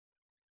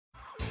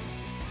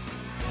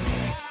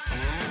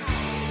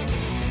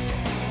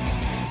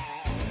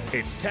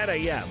It's 10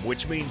 a.m.,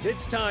 which means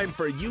it's time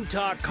for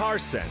Utah Car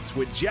Sense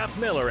with Jeff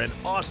Miller and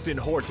Austin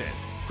Horton.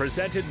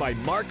 Presented by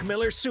Mark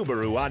Miller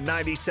Subaru on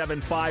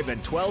 97.5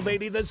 and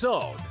 1280 The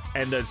Zone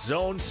and the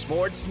Zone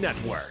Sports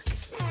Network.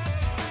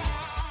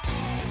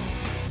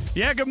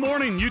 Yeah, good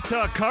morning.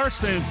 Utah Car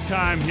Sense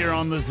time here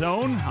on The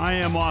Zone. I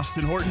am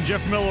Austin Horton.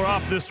 Jeff Miller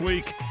off this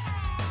week.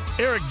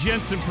 Eric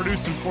Jensen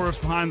producing for us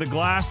behind the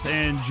glass,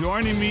 and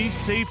joining me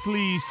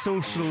safely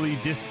socially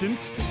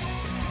distanced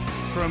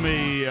from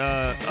a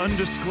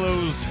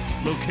undisclosed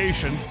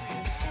location.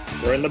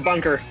 We're in the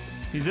bunker.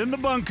 He's in the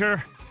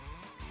bunker.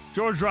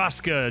 George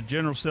Roska,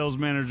 General Sales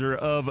Manager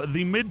of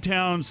the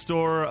Midtown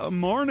Store.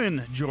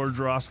 Morning, George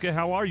Roska.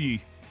 How are you?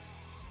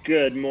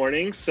 Good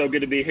morning. So good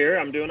to be here.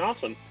 I'm doing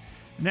awesome.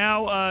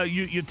 Now,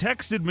 you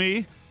texted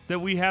me that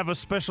we have a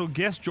special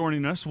guest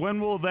joining us. When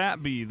will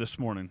that be this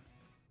morning?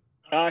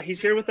 He's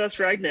here with us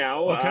right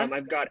now. Okay.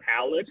 I've got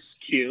Alex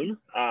Kuhn.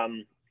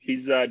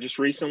 He's just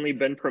recently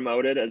been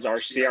promoted as our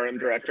CRM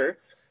director.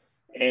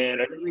 And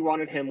I really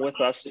wanted him with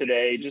us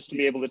today just to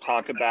be able to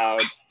talk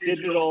about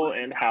digital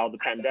and how the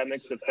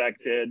pandemic's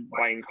affected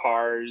buying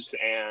cars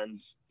and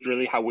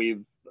really how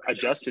we've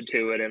adjusted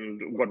to it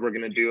and what we're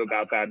going to do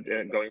about that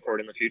going forward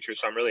in the future.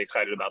 So I'm really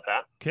excited about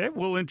that. Okay,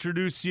 we'll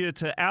introduce you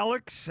to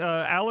Alex.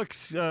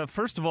 Alex,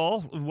 first of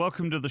all,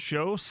 welcome to the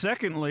show.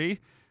 Secondly,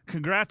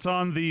 congrats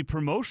on the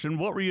promotion.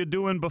 What were you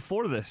doing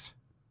before this?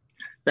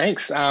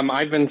 Thanks.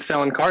 I've been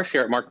selling cars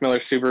here at Mark Miller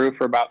Subaru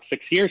for about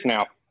 6 years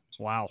now.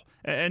 Wow.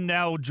 And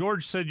now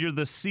George said you're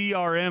the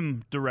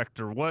CRM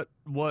director. What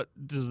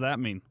does that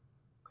mean?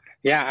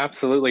 Yeah,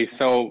 absolutely.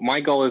 So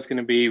my goal is going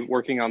to be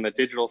working on the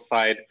digital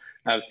side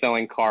of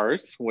selling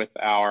cars with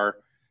our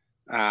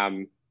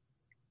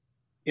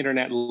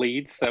internet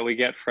leads that we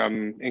get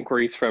from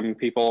inquiries from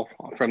people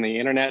from the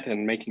internet,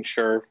 and making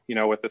sure,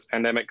 with this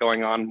pandemic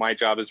going on, my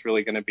job is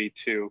really going to be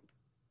to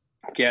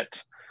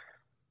get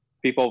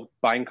people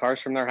buying cars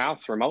from their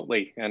house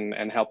remotely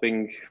and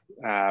helping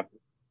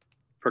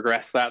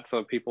progress that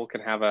so people can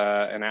have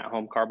an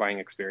at-home car buying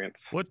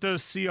experience. What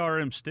does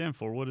CRM stand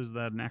for? What is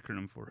that an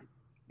acronym for?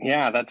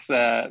 Yeah, that's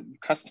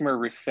customer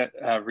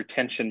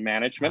retention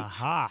management.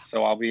 Aha.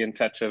 So I'll be in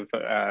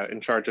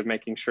charge of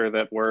making sure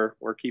that we're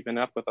keeping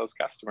up with those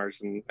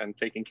customers and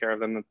taking care of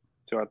them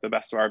to the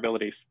best of our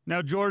abilities.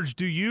 Now, George,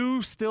 do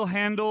you still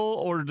handle,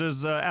 or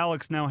does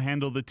Alex now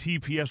handle the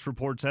TPS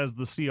reports as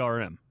the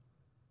CRM?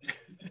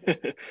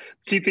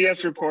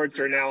 TPS reports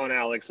are now on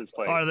Alex's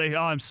plate. Are they?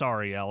 Oh, I'm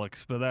sorry,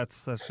 Alex, but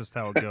that's just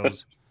how it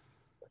goes.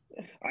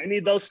 I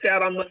need those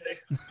stat on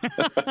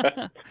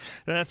Monday.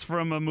 That's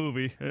from a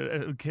movie.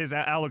 In case,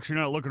 Alex, you're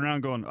not looking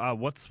around going,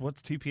 what's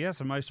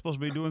TPS? Am I supposed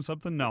to be doing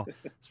something? No,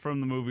 it's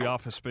from the movie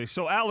Office Space.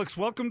 So, Alex,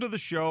 welcome to the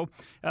show.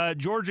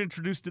 George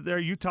introduced it there.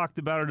 You talked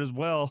about it as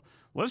well.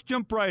 Let's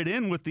jump right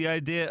in with the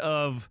idea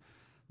of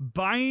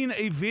buying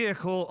a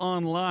vehicle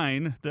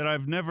online that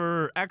I've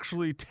never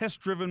actually test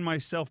driven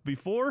myself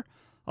before,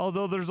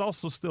 although there's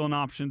also still an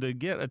option to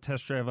get a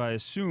test drive, I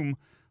assume,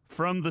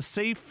 from the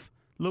safe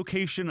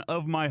location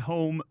of my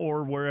home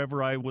or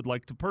wherever I would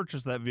like to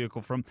purchase that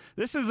vehicle from.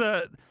 This is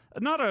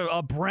not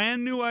a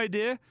brand new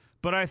idea,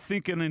 but I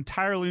think an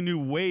entirely new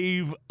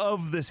wave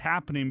of this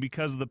happening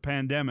because of the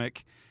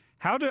pandemic.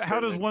 How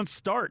does one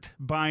start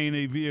buying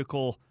a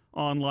vehicle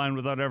online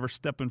without ever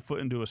stepping foot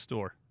into a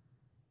store?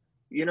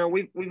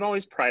 We've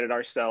always prided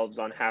ourselves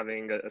on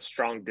having a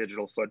strong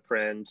digital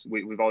footprint.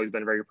 We've always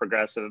been very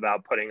progressive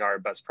about putting our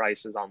best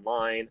prices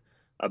online,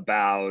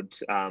 about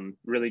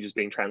really just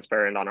being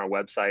transparent on our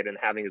website and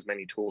having as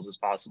many tools as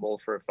possible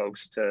for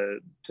folks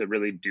to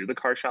really do the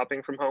car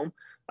shopping from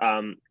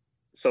home.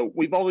 So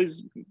we've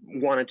always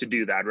wanted to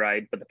do that,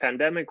 right? But the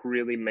pandemic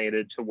really made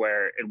it to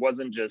where it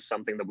wasn't just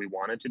something that we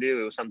wanted to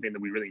do, it was something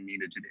that we really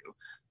needed to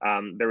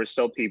do. There were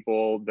still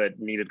people that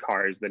needed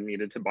cars, that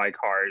needed to buy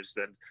cars,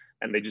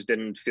 and they just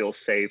didn't feel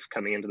safe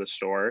coming into the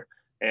store.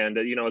 And,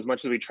 as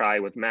much as we try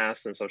with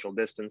masks and social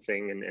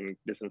distancing and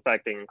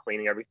disinfecting and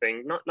cleaning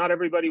everything, not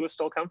everybody was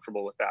still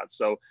comfortable with that.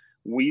 So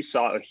we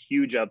saw a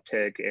huge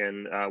uptick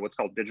in what's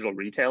called digital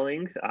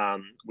retailing.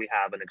 We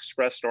have an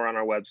express store on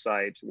our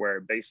website where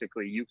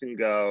basically you can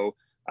go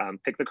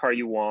pick the car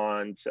you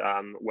want,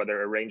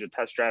 whether arrange a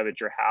test drive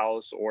at your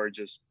house or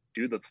just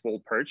do the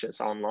full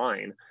purchase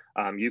online.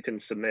 You can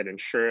submit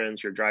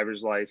insurance, your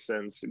driver's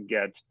license,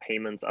 get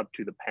payments up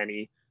to the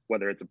penny,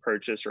 whether it's a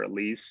purchase or a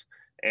lease.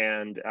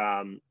 And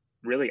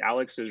really,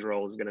 Alex's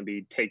role is going to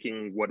be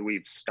taking what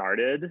we've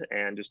started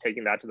and just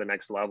taking that to the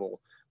next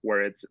level,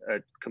 where it's a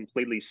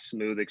completely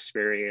smooth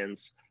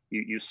experience.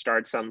 You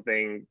start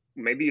something,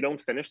 maybe you don't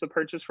finish the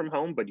purchase from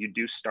home, but you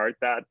do start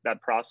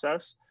that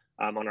process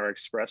on our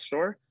express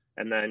store.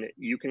 And then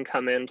you can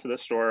come into the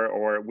store,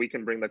 or we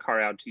can bring the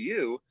car out to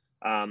you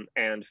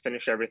and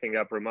finish everything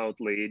up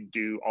remotely,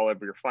 do all of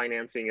your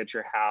financing at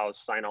your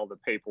house, sign all the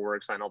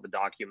paperwork, sign all the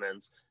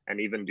documents, and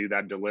even do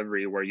that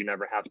delivery where you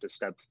never have to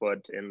step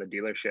foot in the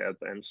dealership.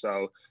 And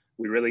so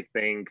we really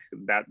think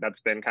that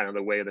that's been kind of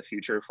the way of the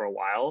future for a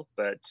while.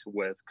 But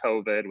with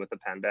COVID, with the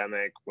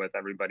pandemic, with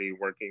everybody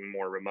working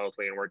more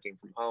remotely and working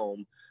from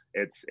home,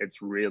 it's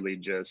really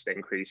just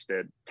increased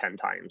it 10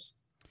 times.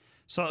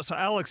 So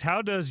Alex,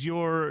 how does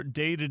your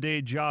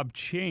day-to-day job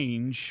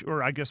change?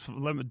 Or I guess,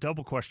 let me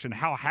double question,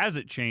 how has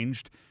it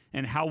changed,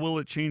 and how will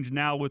it change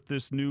now with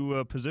this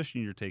new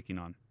position you're taking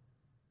on?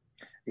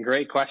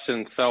 Great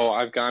question. So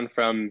I've gone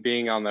from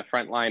being on the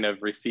front line of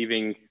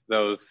receiving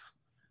those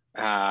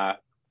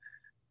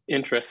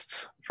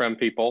interests from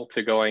people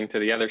to going to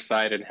the other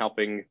side and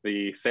helping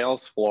the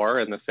sales floor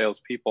and the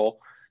salespeople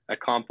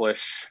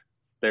accomplish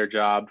their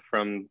job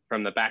from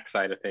the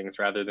backside of things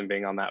rather than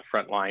being on that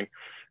front line.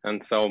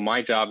 And so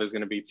my job is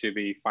going to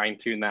be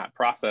fine-tune that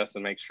process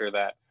and make sure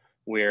that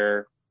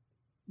we're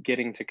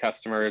getting to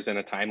customers in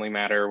a timely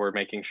manner. We're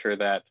making sure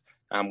that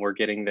we're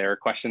getting their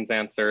questions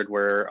answered.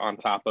 We're on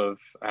top of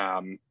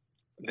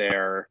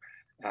their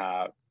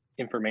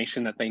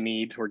information that they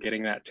need. We're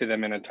getting that to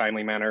them in a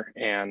timely manner,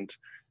 and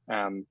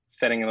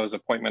setting those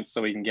appointments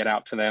so we can get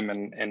out to them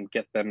and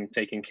get them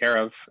taken care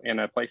of in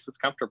a place that's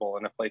comfortable,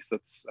 in a place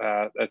that's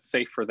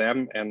safe for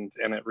them, and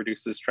it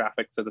reduces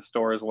traffic to the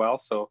store as well.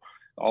 So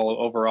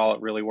overall,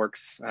 it really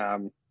works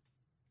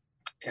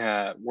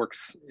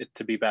it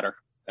to be better.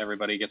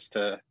 Everybody gets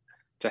to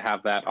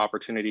have that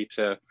opportunity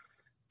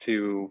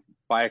to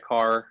buy a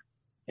car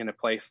in a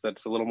place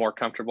that's a little more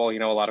comfortable. You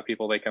know, a lot of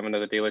people, they come into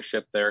the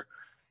dealership,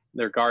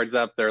 their guards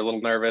up, they're a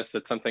little nervous.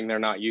 It's something they're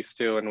not used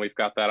to, and we've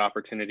got that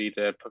opportunity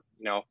to,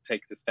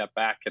 take the step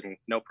back, and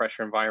no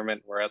pressure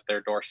environment. We're at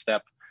their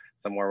doorstep,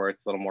 somewhere where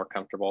it's a little more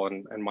comfortable.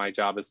 And my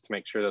job is to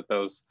make sure that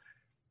those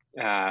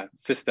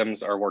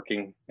systems are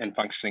working and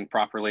functioning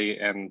properly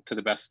and to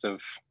the best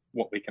of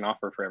what we can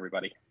offer for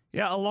everybody.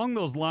 Yeah, along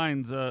those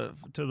lines, to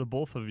the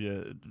both of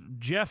you,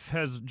 Jeff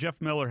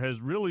Miller has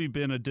really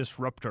been a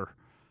disruptor,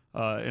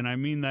 and I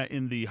mean that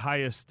in the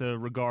highest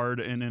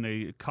regard and in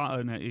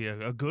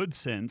a good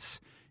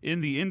sense in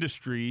the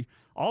industry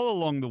all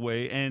along the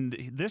way.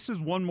 And this is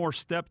one more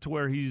step to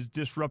where he's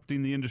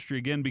disrupting the industry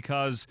again,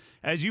 because,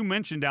 as you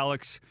mentioned,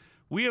 Alex,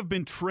 we have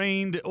been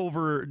trained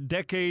over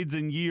decades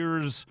and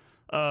years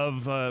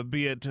of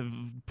be it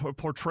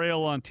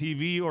portrayal on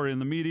TV or in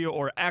the media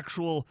or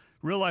actual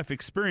real-life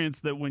experience,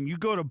 that when you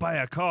go to buy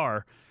a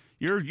car,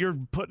 you're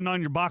putting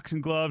on your boxing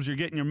gloves, you're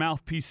getting your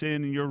mouthpiece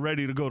in, and you're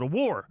ready to go to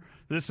war.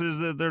 This is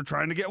they're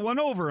trying to get one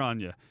over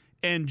on you.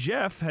 And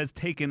Jeff has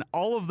taken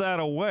all of that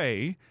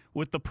away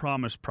with the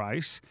promise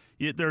price.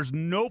 There's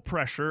no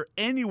pressure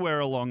anywhere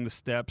along the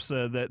steps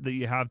that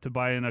you have to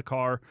buy in a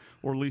car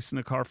or leasing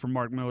a car from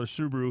Mark Miller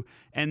Subaru.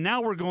 And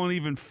now we're going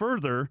even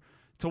further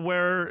to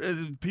where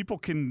people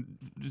can,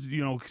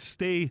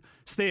 stay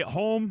at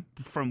home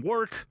from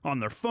work, on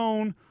their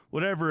phone,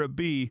 whatever it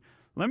be.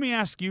 Let me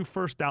ask you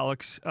first,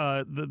 Alex,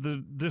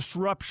 the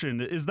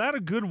disruption, is that a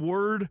good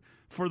word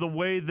for the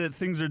way that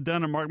things are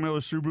done at Mark Miller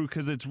Subaru?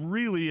 Because it's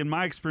really, in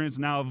my experience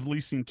now of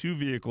leasing two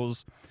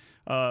vehicles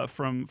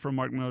from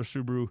Mark Miller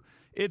Subaru,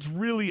 it's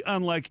really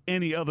unlike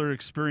any other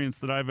experience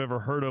that I've ever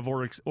heard of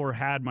or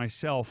had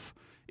myself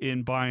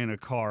in buying a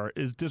car.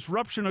 Is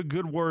disruption a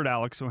good word,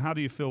 Alex? So how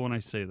do you feel when I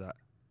say that?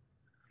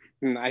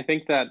 I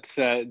think that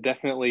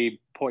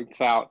definitely points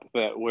out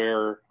that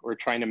we're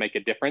trying to make a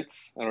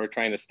difference, and we're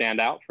trying to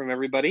stand out from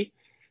everybody.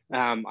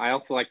 I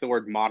also like the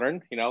word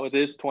modern. It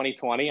is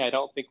 2020. I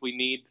don't think we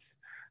need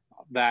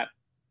that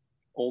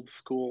old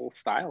school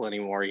style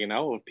anymore.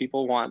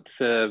 People want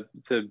to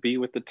be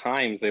with the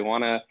times. They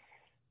want a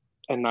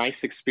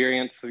nice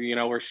experience.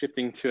 We're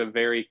shifting to a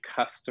very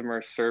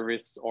customer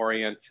service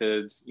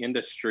oriented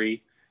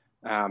industry,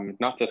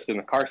 not just in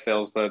the car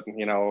sales, but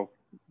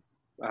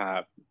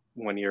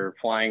when you're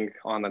flying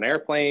on an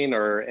airplane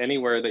or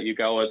anywhere that you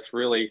go, it's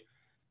really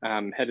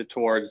headed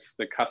towards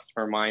the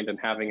customer mind and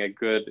having a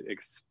good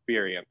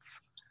experience.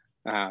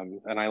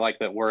 And I like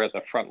that we're at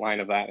the front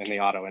line of that in the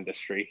auto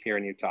industry here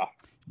in Utah.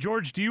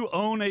 George, do you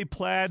own a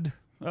plaid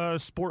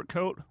sport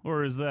coat,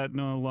 or is that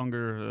no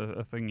longer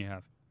a thing you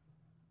have?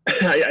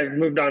 I've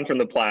moved on from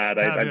the plaid.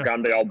 I've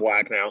gone to all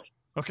black now.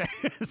 Okay.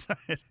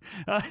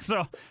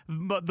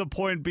 But the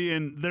point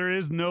being, there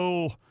is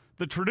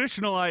the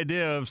traditional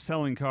idea of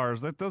selling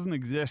cars, that doesn't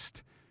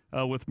exist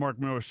with Mark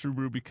Miller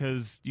Subaru,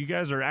 because you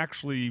guys are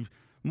actually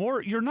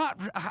more, you're not,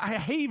 I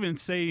hate even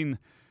saying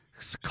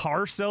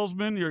car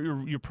salesman,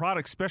 you're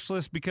product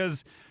specialist,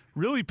 because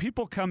really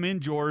people come in,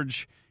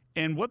 George,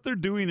 and what they're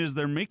doing is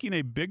they're making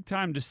a big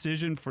time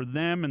decision for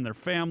them and their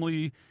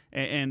family,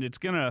 and it's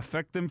going to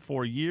affect them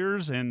for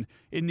years, and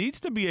it needs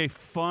to be a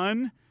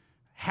fun,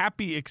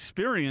 happy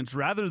experience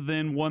rather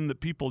than one that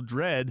people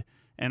dread.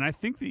 And I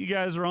think that you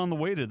guys are on the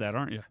way to that,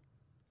 aren't you?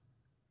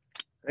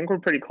 I think we're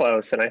pretty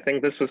close, and I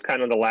think this was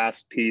kind of the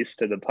last piece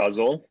to the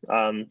puzzle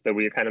that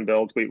we kind of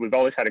built. We've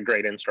always had a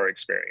great in-store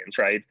experience,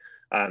 right?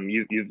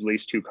 You've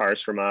leased two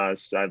cars from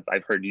us.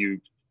 I've heard you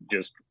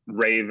just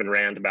rave and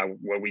rant about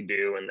what we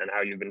do and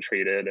how you've been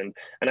treated. And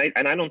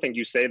I don't think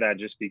you say that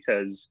just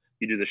because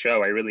you do the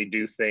show. I really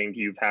do think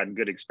you've had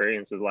good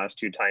experiences the last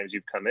 2 times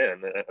you've come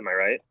in. Am I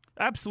right?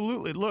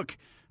 Absolutely. Look,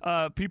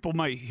 people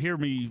might hear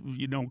me,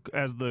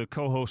 as the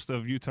co-host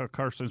of Utah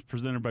Car Sense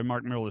presented by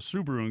Mark Miller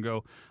Subaru and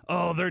go,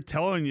 oh, they're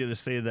telling you to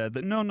say that.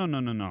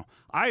 No.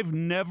 I've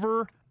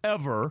never,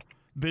 ever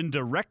been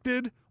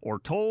directed or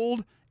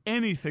told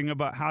anything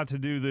about how to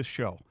do this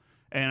show.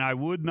 And I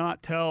would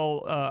not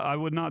tell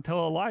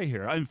a lie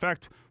here. In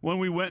fact, when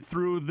we went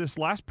through this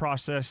last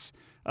process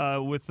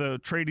with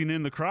trading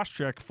in the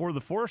Crosstrek for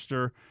the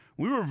Forester,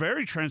 we were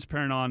very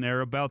transparent on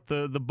air about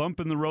the bump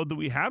in the road that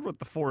we had with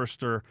the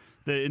Forester,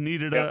 that it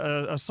needed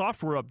a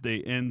software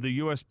update, and the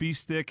USB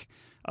stick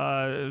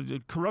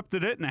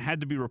corrupted it, and it had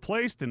to be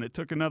replaced, and it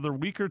took another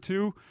week or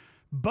 2.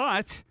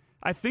 But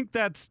I think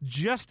that's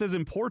just as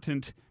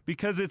important,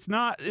 because it's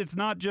not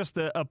just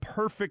a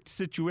perfect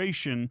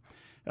situation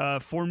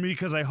for me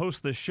because I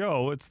host this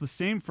show. It's the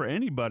same for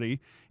anybody.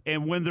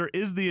 And when there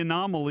is the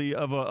anomaly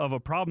of a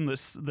problem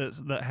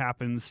that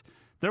happens,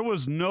 there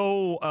was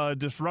no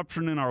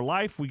disruption in our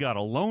life. We got a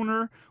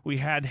loaner. We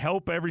had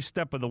help every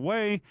step of the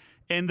way.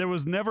 And there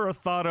was never a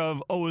thought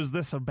of, oh, is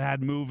this a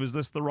bad move? Is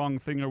this the wrong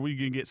thing? Are we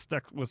going to get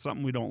stuck with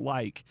something we don't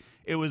like?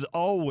 It was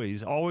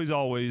always, always,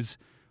 always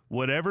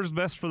whatever's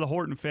best for the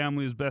Horton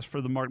family is best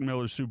for the Mark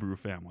Miller Subaru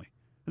family.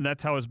 And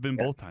that's how it's been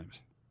both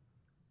times.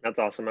 That's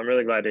awesome. I'm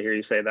really glad to hear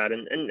you say that.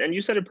 And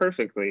you said it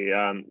perfectly.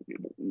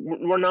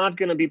 We're not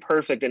going to be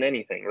perfect in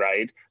anything,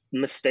 right?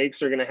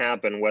 Mistakes are going to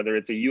happen, whether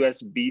it's a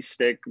USB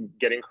stick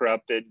getting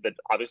corrupted, that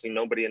obviously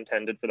nobody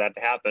intended for that to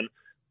happen,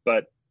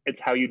 but it's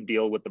how you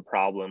deal with the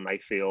problem, I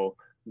feel,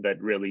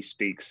 that really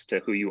speaks to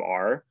who you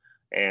are.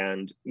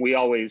 And we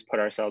always put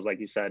ourselves, like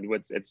you said,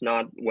 it's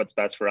not what's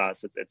best for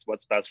us, it's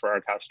what's best for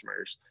our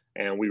customers.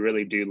 And we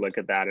really do look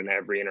at that in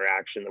every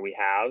interaction that we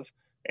have.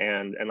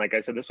 And like I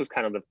said, this was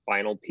kind of the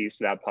final piece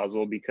to that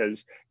puzzle,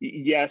 because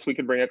yes, we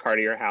could bring a car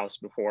to your house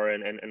before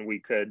and we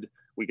could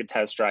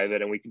test drive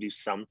it and we could do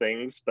some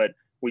things, but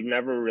we've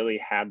never really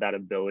had that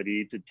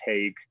ability to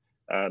take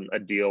a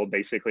deal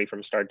basically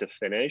from start to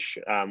finish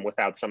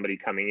without somebody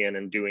coming in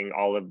and doing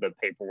all of the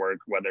paperwork,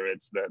 whether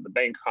it's the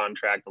bank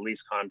contract, the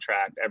lease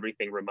contract,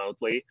 everything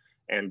remotely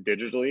and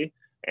digitally.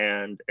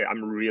 And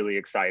I'm really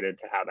excited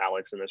to have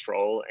Alex in this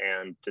role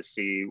and to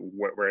see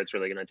where it's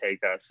really going to take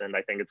us. And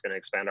I think it's going to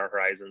expand our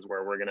horizons,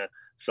 where we're going to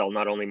sell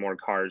not only more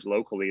cars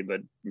locally, but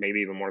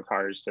maybe even more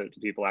cars to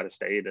people out of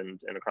state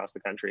and across the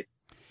country.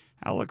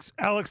 Alex,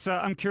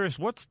 I'm curious,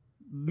 what's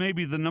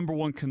maybe the number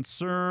one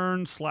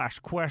concern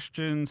 /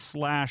 question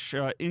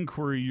 /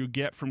 inquiry you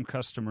get from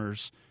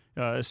customers,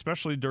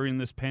 especially during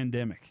this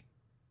pandemic?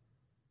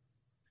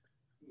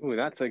 Ooh,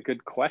 that's a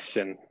good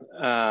question.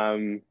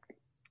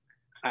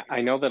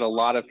 I know that a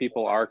lot of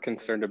people are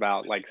concerned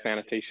about like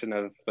sanitation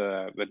of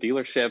the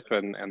dealership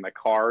and the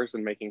cars,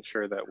 and making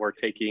sure that we're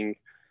taking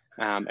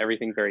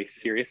everything very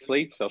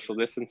seriously, social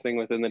distancing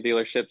within the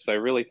dealership. So I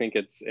really think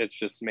it's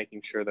just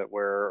making sure that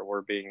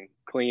we're being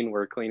clean,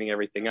 we're cleaning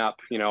everything up.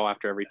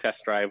 After every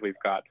test drive, we've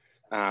got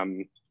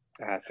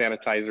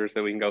sanitizers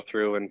that we can go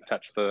through and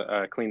touch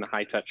clean the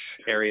high touch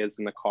areas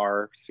in the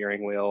car,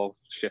 steering wheel,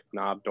 shift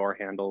knob, door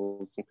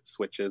handles,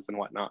 switches, and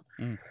whatnot.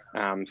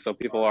 So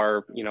people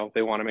are,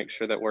 they want to make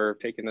sure that we're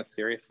taking this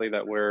seriously,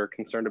 that we're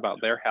concerned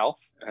about their health.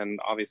 And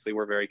obviously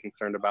we're very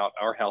concerned about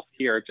our health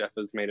here. Jeff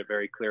has made it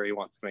very clear he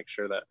wants to make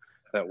sure that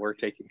we're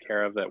taken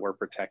care of, that we're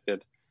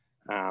protected,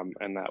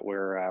 and that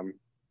we're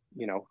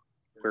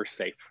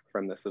safe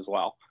from this as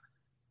well.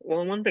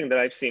 Well, one thing that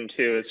I've seen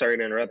too, sorry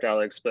to interrupt,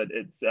 Alex, but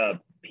it's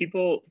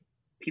people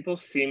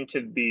seem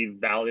to be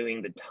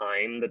valuing the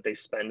time that they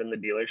spend in the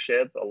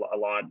dealership a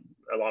lot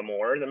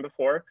more than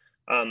before.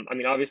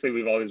 Obviously,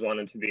 we've always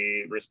wanted to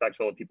be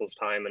respectful of people's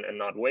time and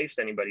not waste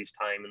anybody's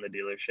time in the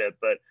dealership.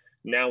 But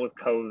now with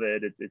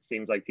COVID, it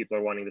seems like people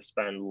are wanting to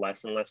spend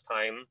less and less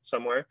time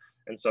somewhere.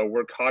 And so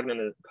we're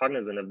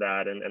cognizant of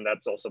that. And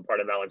that's also part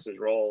of Alex's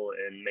role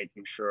in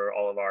making sure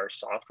all of our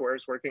software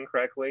is working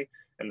correctly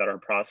and that our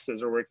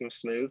processes are working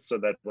smooth, so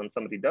that when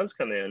somebody does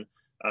come in,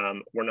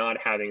 we're not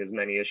having as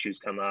many issues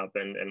come up,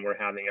 and we're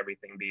having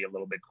everything be a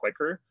little bit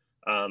quicker.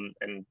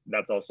 And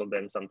that's also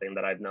been something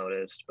that I've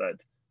noticed.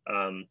 But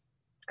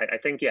I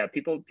think,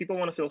 people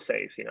want to feel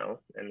safe,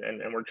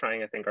 and we're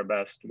trying, I think, our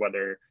best,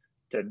 whether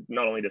to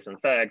not only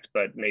disinfect,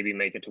 but maybe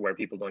make it to where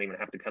people don't even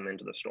have to come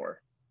into the store.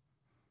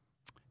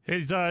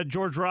 He's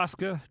George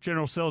Roska,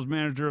 General Sales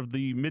Manager of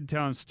the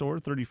Midtown store,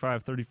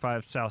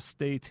 3535 South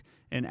State,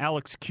 and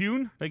Alex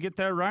Kuhn. Did I get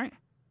that right?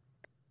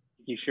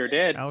 You sure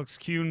did. Alex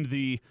Kuhn,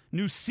 the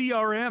new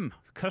CRM,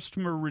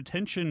 Customer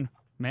Retention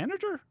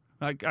Manager?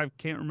 I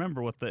can't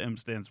remember what the M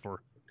stands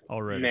for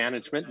already.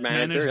 Management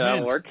Manager,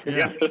 that'll work.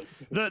 Yeah.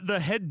 the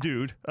head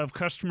dude of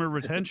customer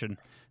retention.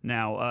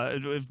 Now,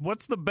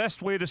 what's the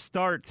best way to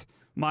start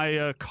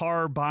my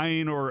car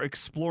buying or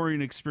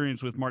exploring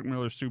experience with Mark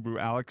Miller Subaru,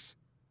 Alex?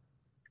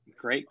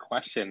 Great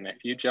question.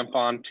 If you jump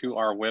on to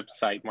our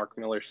website,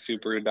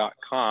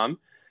 markmillersubaru.com,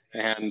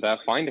 and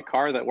find a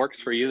car that works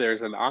for you.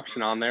 There's an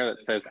option on there that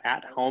says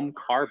at-home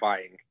car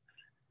buying.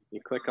 You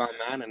click on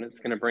that and it's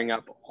going to bring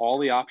up all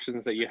the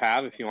options that you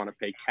have if you want to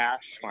pay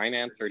cash,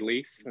 finance, or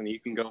lease, and you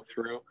can go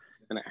through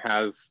and it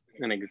has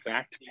an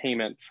exact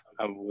payment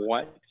of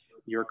what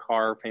your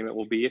car payment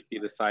will be if you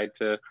decide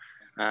to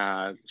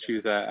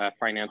choose a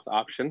finance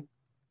option.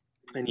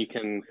 And you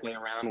can play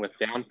around with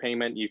down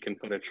payment. You can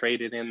put a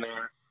trade-in in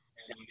there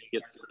and you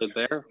get started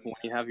there. When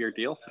you have your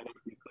deal set up,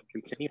 you click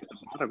continue at the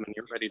bottom and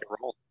you're ready to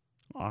roll.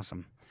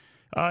 Awesome.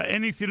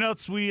 Anything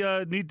else we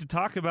need to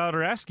talk about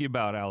or ask you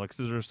about, Alex?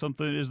 Is there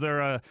something? Is there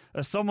a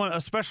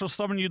special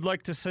someone you'd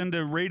like to send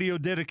a radio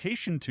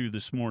dedication to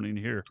this morning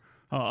here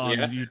on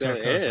yes, Utah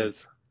there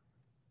is.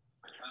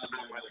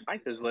 My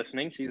wife is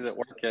listening. She's at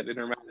work at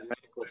Intermountain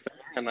Medical Center,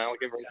 and I'll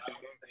give her a shout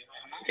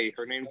out. Hey,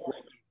 her name's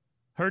Lauren.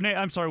 Her name.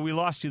 I'm sorry, we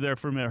lost you there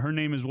for a minute. Her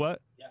name is what?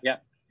 Yeah,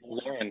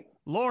 Lauren.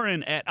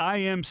 Lauren at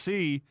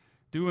IMC,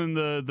 doing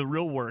the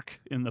real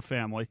work in the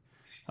family.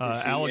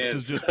 Alex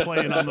is just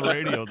playing on the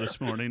radio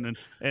this morning,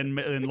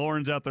 and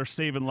Lauren's out there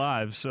saving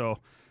lives. So,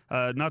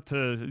 not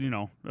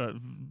to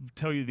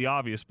tell you the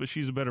obvious, but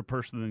she's a better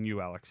person than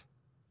you, Alex.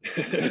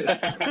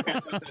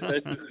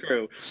 This is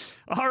true.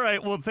 All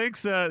right. Well,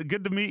 thanks.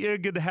 Good to meet you.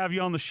 Good to have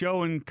you on the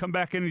show, and come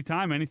back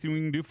anytime. Anything we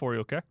can do for you,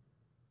 okay?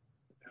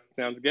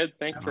 Sounds good.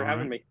 Thanks for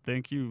having me.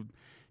 Thank you.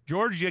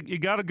 George, you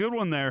got a good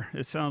one there.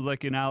 It sounds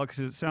like in Alex.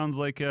 It sounds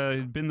like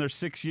you've been there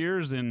 6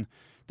 years and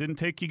didn't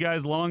take you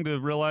guys long to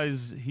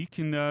realize he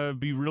can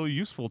be really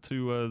useful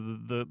to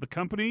the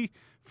company,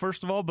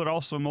 first of all, but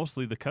also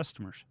mostly the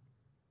customers.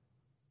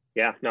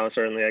 Yeah, no,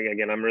 certainly.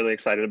 Again, I'm really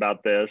excited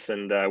about this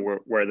and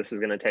where this is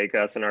going to take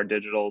us in our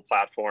digital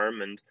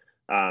platform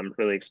and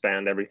really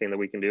expand everything that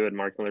we can do at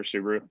Mark Miller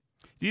Subaru.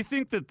 Do you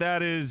think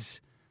that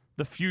is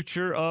the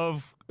future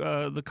of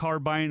the car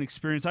buying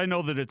experience? I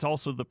know that it's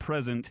also the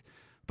present,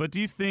 but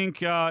do you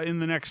think in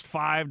the next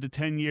 5 to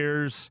 10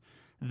 years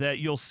that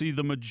you'll see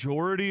the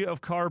majority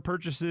of car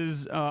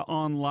purchases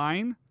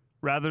online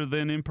rather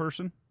than in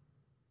person?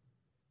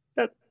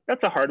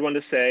 That's a hard one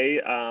to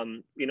say.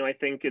 I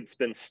think it's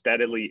been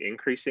steadily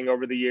increasing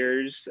over the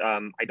years.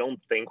 I don't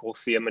think we'll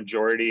see a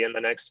majority in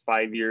the next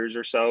 5 years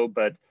or so,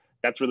 but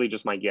that's really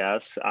just my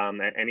guess.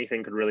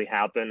 Anything could really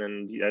happen.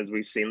 And as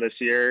we've seen this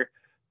year,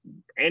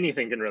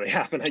 anything can really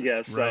happen, I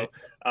guess. Right.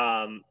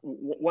 So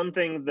one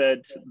thing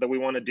that we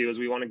want to do is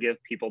we want to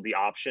give people the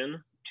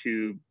option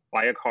to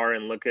buy a car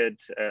and look at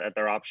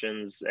their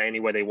options any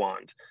way they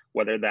want,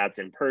 whether that's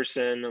in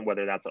person,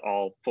 whether that's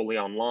all fully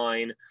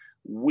online.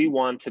 We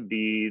want to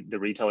be the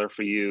retailer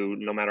for you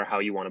no matter how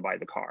you want to buy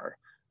the car.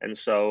 And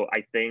so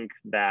I think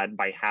that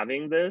by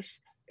having this,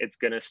 it's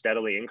going to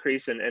steadily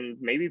increase and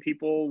maybe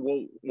people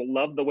will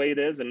love the way it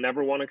is and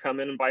never want to come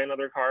in and buy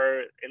another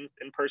car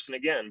in person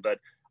again. But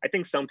I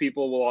think some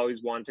people will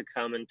always want to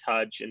come and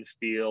touch and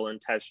feel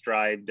and test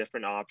drive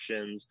different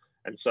options.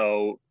 And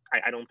so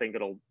I don't think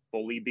it'll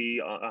fully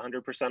be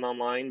 100%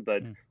 online,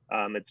 but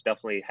it's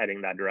definitely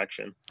heading that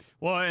direction.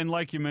 Well, and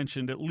like you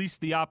mentioned, at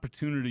least the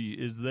opportunity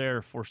is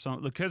there for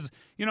some, because,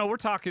 we're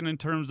talking in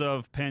terms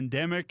of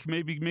pandemic,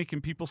 maybe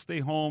making people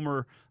stay home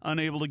or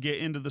unable to get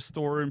into the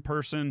store in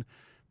person.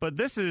 But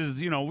this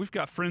is, we've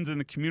got friends in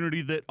the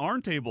community that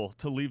aren't able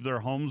to leave their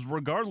homes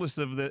regardless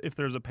of if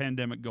there's a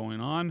pandemic going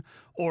on,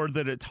 or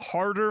that it's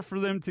harder for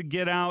them to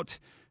get out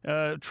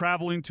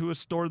traveling to a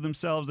store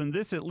themselves. And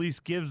this at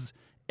least gives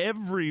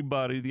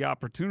everybody the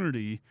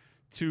opportunity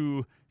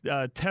to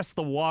test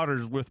the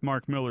waters with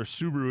Mark Miller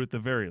Subaru at the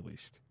very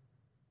least.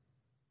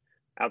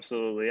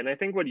 Absolutely. And I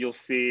think what you'll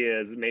see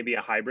is maybe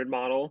a hybrid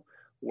model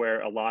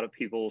where a lot of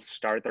people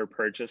start their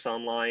purchase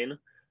online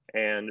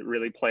and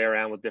really play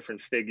around with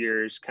different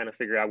figures, kind of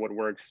figure out what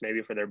works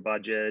maybe for their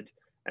budget.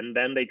 And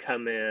then they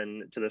come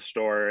in to the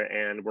store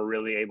and we're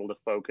really able to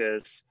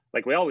focus,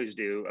 like we always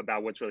do,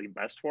 about what's really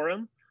best for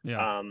them.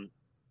 Yeah.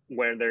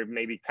 Where they're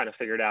maybe kind of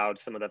figured out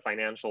some of the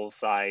financial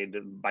side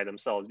by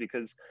themselves.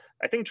 Because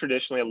I think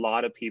traditionally a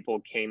lot of people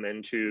came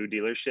into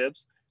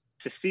dealerships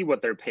to see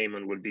what their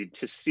payment would be,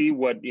 to see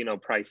what,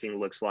 pricing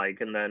looks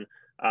like. And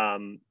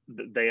then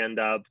they end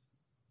up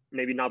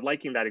maybe not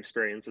liking that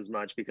experience as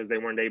much because they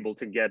weren't able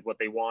to get what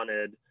they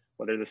wanted,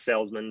 whether the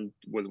salesman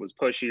was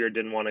pushy or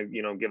didn't want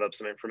to, give up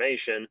some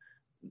information.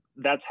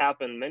 That's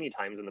happened many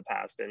times in the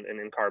past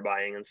in car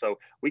buying. And so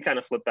we kind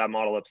of flipped that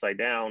model upside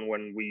down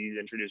when we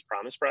introduced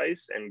Promise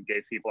Price and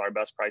gave people our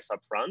best price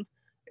up front.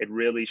 It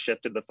really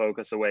shifted the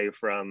focus away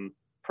from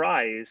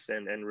price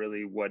and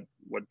really what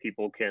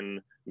people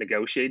can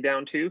negotiate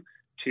down to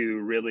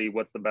really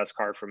what's the best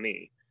car for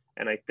me.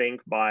 And I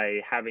think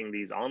by having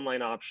these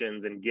online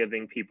options and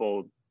giving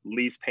people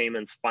lease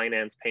payments,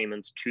 finance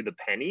payments to the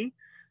penny,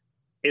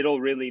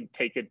 it'll really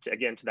take it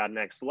again to that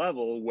next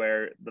level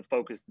where the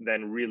focus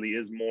then really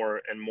is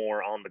more and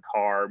more on the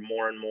car,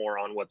 more and more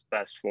on what's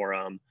best for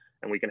them.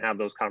 And we can have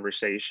those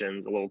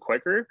conversations a little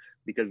quicker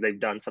because they've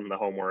done some of the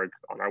homework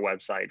on our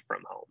website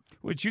from home.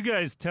 Which you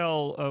guys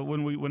tell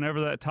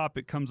whenever that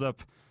topic comes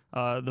up,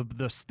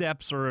 the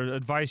steps or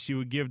advice you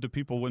would give to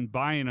people when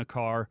buying a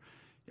car.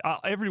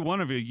 every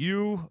one of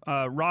you,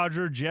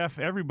 Roger, Jeff,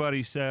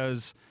 everybody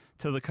says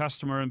to the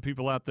customer and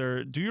people out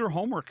there, do your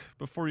homework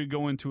before you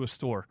go into a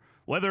store.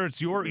 Whether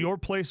it's your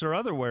place or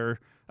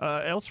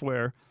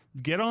elsewhere,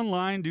 get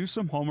online, do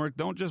some homework.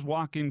 Don't just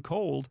walk in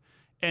cold.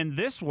 And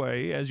this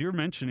way, as you're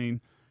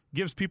mentioning,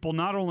 gives people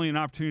not only an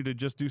opportunity to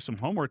just do some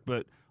homework,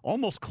 but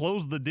almost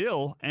close the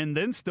deal and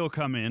then still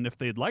come in if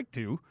they'd like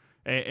to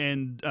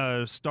and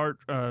start,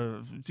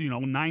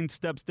 9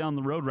 steps down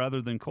the road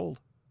rather than cold.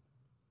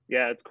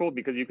 Yeah, it's cool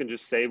because you can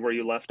just save where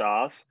you left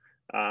off.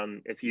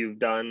 If you've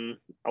done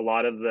a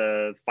lot of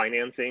the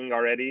financing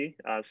already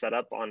set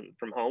up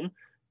from home,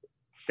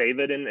 save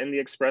it in the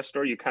Express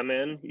store. You come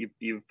in,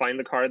 you find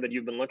the car that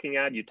you've been looking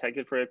at, you take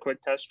it for a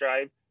quick test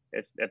drive.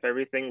 If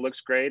everything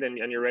looks great and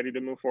you're ready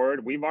to move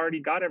forward, we've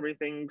already got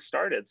everything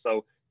started.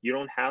 So you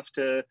don't have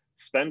to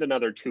spend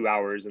another 2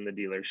 hours in the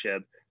dealership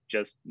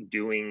just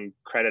doing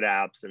credit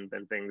apps and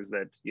things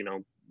that,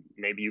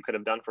 maybe you could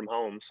have done from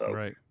home. So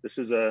right. This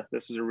is a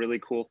really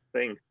cool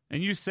thing.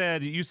 And you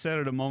said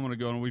it a moment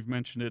ago, and we've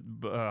mentioned it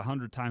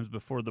 100 times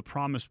before, the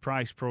Promise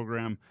Price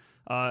program.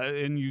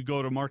 And you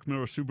go to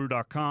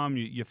markmillersubaru.com,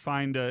 you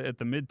find at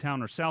the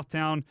Midtown or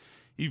Southtown,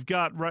 you've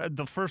got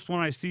the first one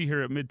I see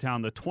here at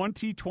Midtown, the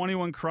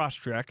 2021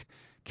 Crosstrek,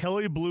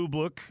 Kelley Blue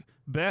Book,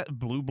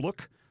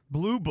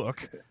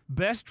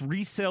 Best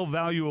Resale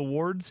Value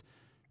Awards,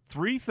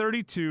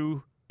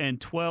 $332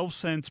 and 12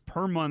 cents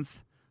per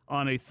month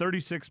on a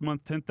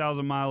 36-month,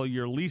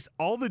 10,000-mile-a-year lease.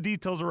 All the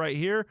details are right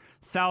here.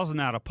 $1,000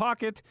 out of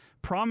pocket.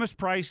 Promise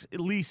price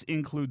lease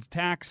includes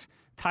tax,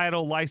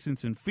 title,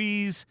 license, and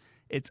fees.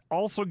 It's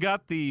also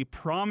got the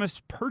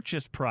promise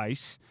purchase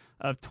price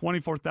of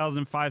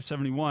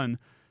 $24,571.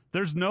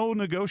 There's no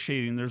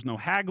negotiating. There's no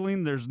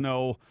haggling. There's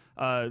no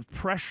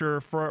pressure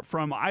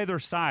from either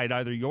side,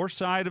 either your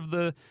side of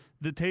the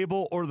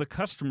table or the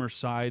customer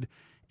side.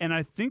 And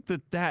I think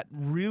that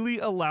really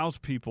allows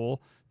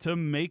people to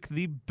make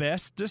the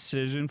best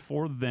decision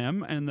for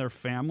them and their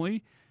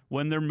family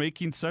when they're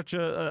making such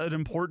an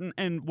important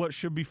and what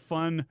should be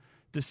fun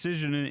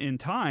decision in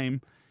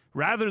time,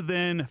 rather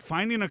than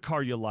finding a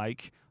car you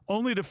like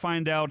only to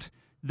find out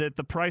that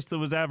the price that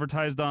was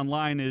advertised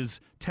online is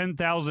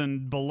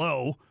 $10,000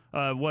 below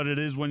what it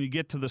is when you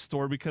get to the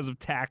store because of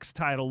tax,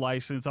 title,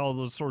 license, all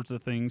those sorts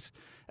of things.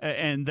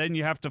 And then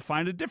you have to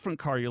find a different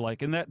car you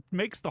like. And that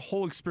makes the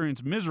whole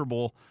experience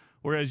miserable,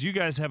 whereas you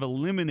guys have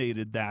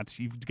eliminated that.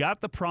 You've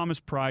got the promise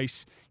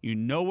price, you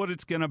know what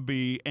it's going to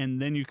be, and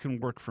then you can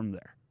work from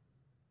there.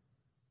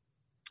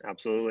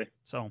 Absolutely.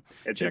 So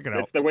check it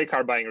out. It's the way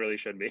car buying really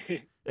should be.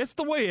 It's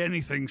the way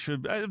anything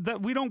should be.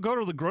 That we don't go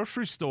to the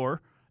grocery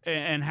store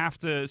and have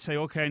to say,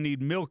 okay, I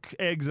need milk,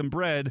 eggs, and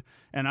bread,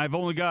 and I've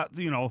only got,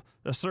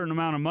 a certain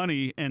amount of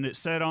money, and it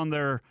said on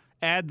their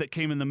ad that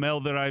came in the mail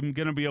that I'm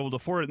going to be able to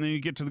afford it, and then you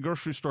get to the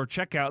grocery store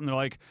checkout, and they're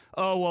like,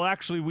 oh, well,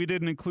 actually, we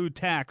didn't include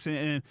tax,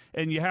 and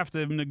you have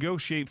to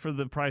negotiate for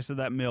the price of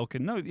that milk.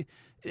 And no,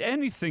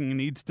 anything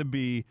needs to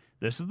be,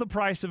 this is the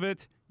price of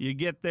it, you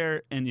get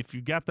there, and if you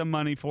got the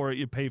money for it,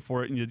 you pay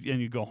for it, and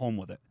you go home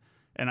with it.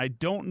 And I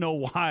don't know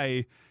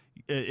why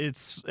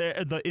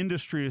the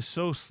industry is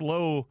so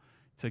slow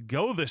to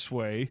go this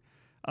way.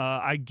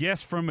 I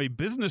guess from a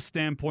business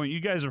standpoint,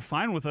 you guys are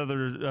fine with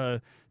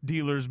other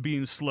dealers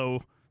being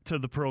slow to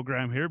the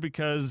program here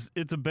because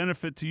it's a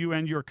benefit to you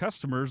and your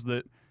customers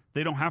that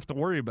they don't have to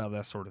worry about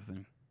that sort of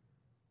thing.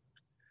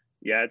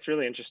 Yeah, it's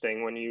really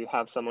interesting when you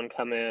have someone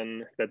come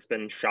in that's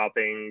been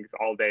shopping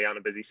all day on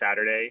a busy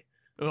Saturday.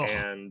 Ugh.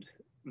 And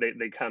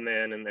they come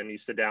in and then you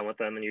sit down with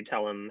them and you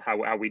tell them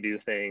how we do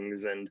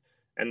things, and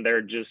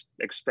their just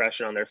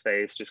expression on their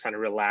face just kind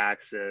of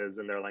relaxes,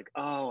 and they're like,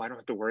 oh, I don't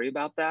have to worry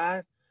about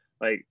that.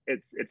 Like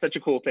it's such a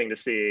cool thing to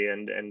see,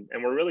 and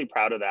we're really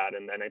proud of that,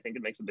 and I think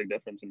it makes a big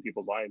difference in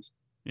people's lives.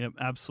 Yep,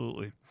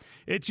 absolutely.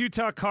 It's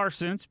Utah Car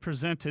Sense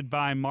presented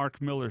by Mark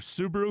Miller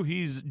Subaru.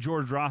 He's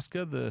George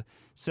Roska, the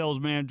sales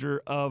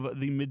manager of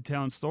the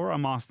Midtown store.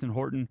 I'm Austin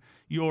Horton,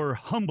 your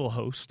humble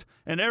host,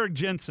 and Eric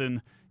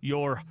Jensen,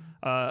 your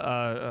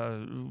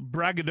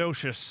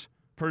braggadocious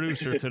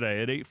producer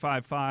today at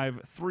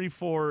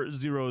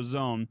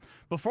 855-340-ZONE.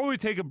 Before we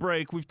take a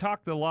break, we've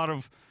talked a lot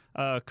of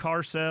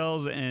car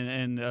sales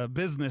and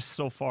business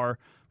so far,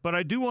 but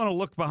I do want to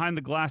look behind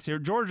the glass here.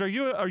 George, are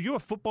you a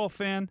football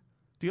fan?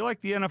 Do you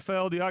like the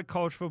NFL? Do you like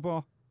college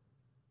football?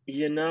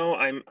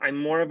 I'm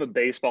more of a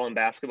baseball and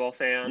basketball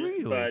fan,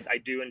 really? But I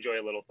do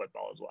enjoy a little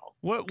football as well.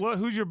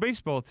 Who's your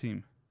baseball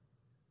team?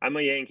 I'm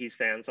a Yankees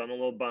fan, so I'm a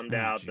little bummed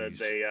out that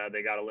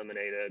they got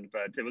eliminated.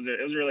 But it was a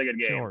really good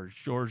game.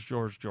 George,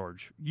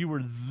 you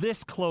were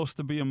this close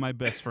to being my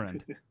best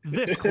friend.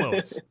 This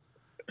close.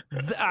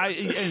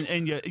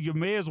 And you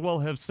may as well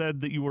have said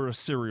that you were a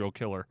serial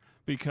killer,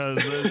 because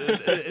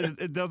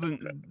it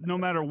doesn't. No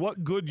matter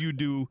what good you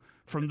do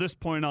from this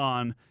point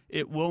on,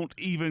 it won't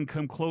even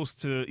come close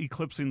to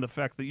eclipsing the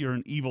fact that you're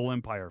an evil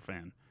Empire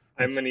fan.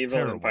 I'm an evil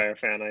Empire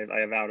fan.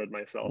 I have outed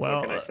myself. Well,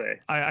 what can I say?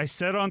 I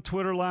said on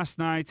Twitter last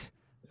night,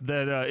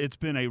 that it's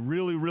been a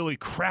really, really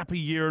crappy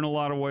year in a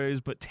lot of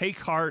ways, but take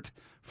heart.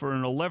 For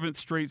an 11th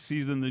straight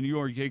season, the New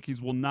York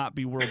Yankees will not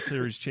be World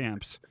Series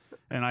champs.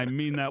 And I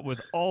mean that with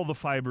all the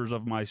fibers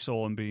of my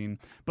soul and being.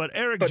 But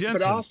Eric Jensen.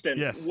 But Austin,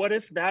 yes. What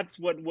if that's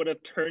what would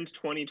have turned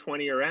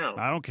 2020 around?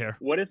 I don't care.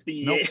 What if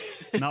the Nope,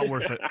 not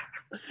worth it.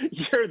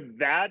 You're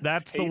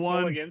that's the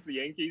one against the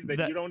Yankees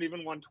that you don't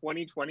even want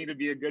 2020 to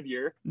be a good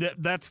year?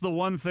 That's the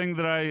one thing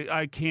that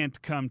I can't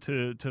come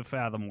to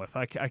fathom with.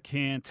 I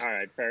can't. All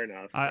right, fair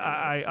enough.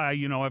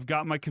 I've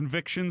got my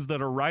convictions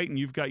that are right, and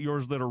you've got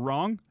yours that are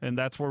wrong, and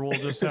that's where we'll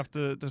just have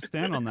to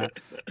stand on that.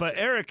 But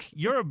Eric,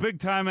 you're a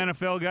big-time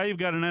NFL guy. You've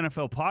got an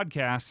NFL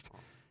podcast.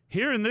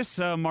 Here in this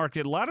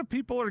market, a lot of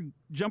people are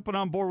jumping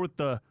on board with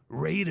the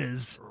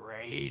Raiders.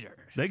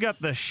 They got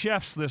the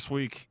Chefs this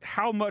week.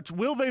 How much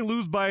will they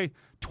lose by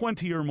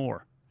 20 or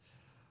more?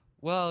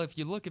 Well, if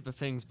you look at the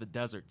things the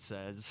desert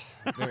says,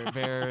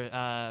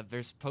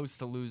 they're supposed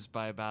to lose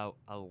by about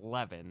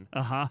 11.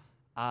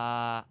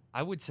 I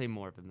would say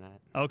more than that.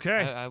 Okay.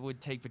 I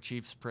would take the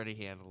Chiefs pretty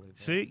handily.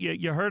 See,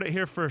 you heard it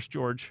here first,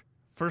 George.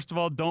 First of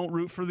all, don't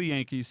root for the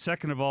Yankees.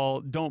 Second of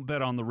all, don't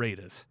bet on the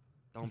Raiders.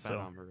 Don't bet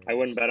on the Raiders. I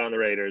wouldn't bet on the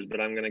Raiders,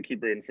 but I'm going to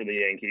keep rooting for the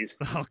Yankees.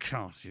 Oh,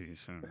 jeez.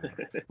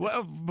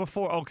 Well,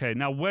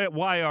 now,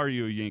 why are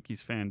you a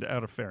Yankees fan,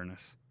 out of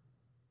fairness?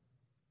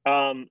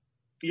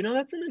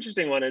 That's an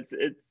interesting one. It's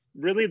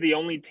really the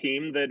only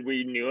team that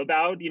we knew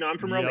about. I'm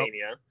from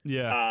Romania.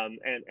 Yeah.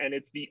 And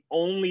it's the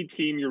only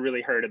team you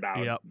really heard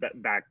about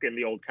back in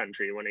the old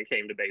country when it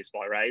came to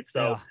baseball, right?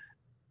 So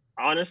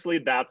honestly,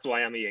 that's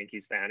why I'm a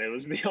Yankees fan. It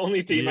was the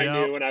only team I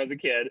knew when I was a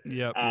kid.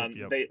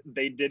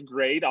 They did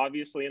great,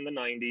 obviously, in the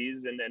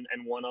 90s and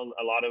won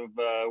a lot of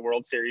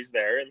World Series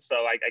there. And so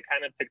I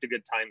kind of picked a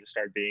good time to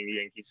start being a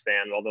Yankees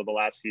fan, although the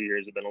last few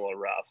years have been a little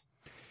rough.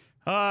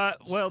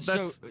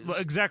 That's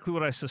exactly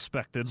what I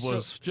suspected.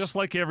 Was just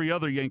like every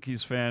other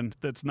Yankees fan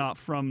that's not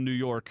from New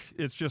York.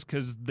 It's just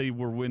because they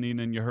were winning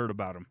and you heard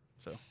about them.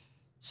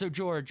 So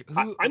George,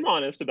 I'm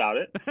honest about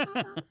it.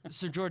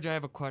 So George, I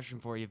have a question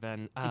for you,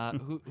 then.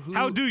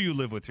 How do you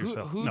live with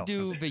yourself? Who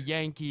do the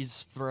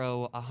Yankees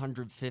throw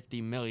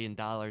 $150 million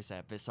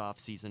at this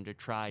offseason to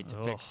try to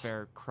fix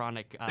their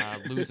chronic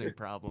losing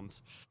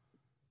problems?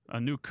 A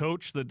new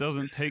coach that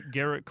doesn't take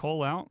Garrett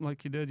Cole out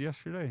like you did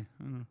yesterday.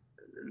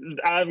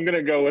 I'm going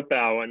to go with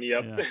that one,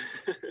 yep. Yeah.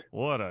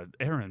 What a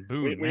Aaron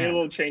Boone, we need a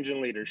little change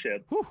in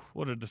leadership. Whew,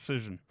 what a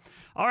decision.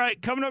 All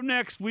right, coming up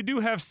next, we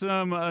do have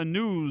some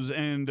news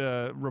and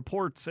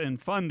reports and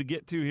fun to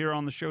get to here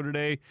on the show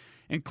today,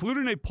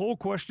 including a poll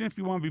question if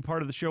you want to be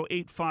part of the show,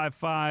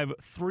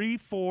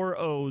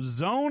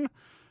 855-340-ZONE.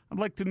 I'd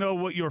like to know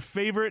what your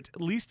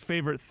least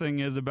favorite thing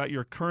is about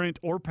your current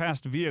or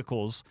past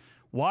vehicles.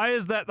 Why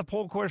is that the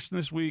poll question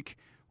this week?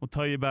 We'll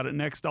tell you about it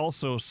next.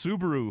 Also,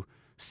 Subaru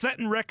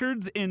setting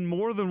records in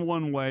more than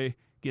one way.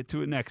 Get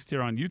to it next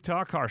here on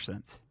Utah Car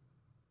Sense.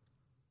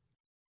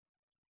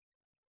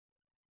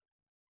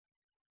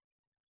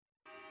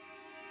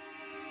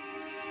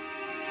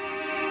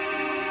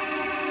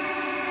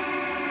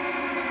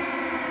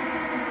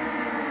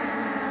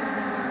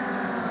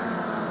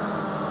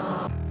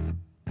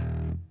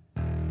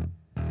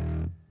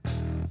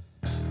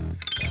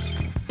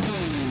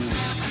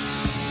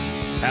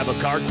 Have a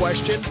car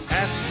question?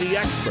 Ask the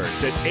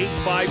experts at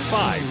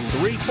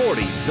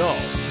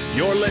 855-340-ZONE.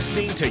 You're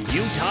listening to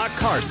Utah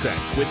Car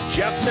Sense with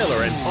Jeff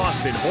Miller and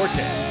Austin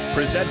Horton.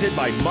 Presented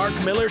by Mark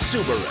Miller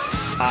Subaru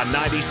on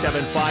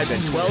 97.5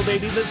 and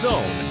 1280 The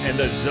Zone and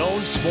the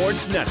Zone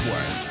Sports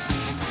Network.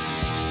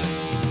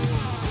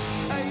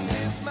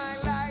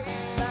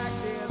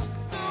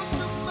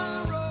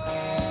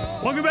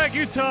 Welcome back,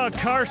 Utah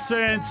Car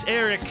Sense.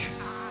 Eric,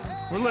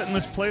 we're letting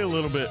this play a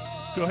little bit.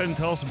 Go ahead and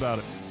tell us about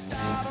it.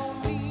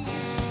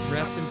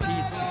 Rest in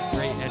peace, the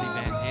great Eddie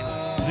Van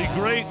Halen. The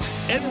great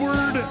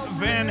Edward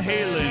Van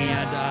Halen.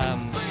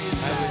 And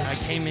I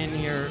came in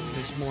here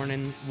this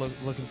morning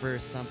looking for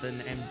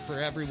something, and for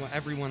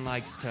everyone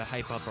likes to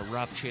hype up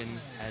Eruption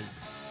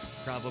as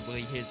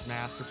probably his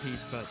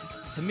masterpiece, but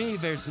to me,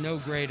 there's no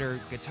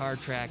greater guitar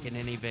track in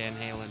any Van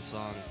Halen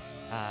song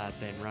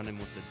than Running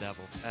with the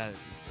Devil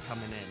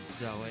coming in.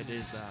 So it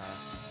is...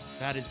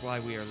 that is why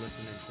we are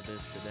listening to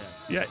this today.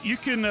 Yeah, you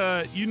can,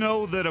 you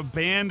know that a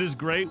band is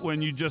great when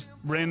you just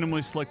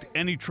randomly select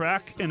any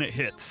track and it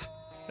hits.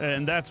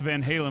 And that's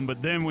Van Halen.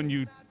 But then when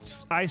you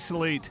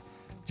isolate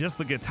just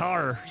the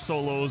guitar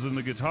solos and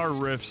the guitar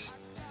riffs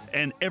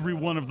and every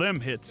one of them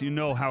hits, you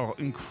know how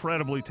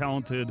incredibly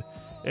talented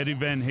Eddie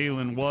Van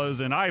Halen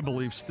was and I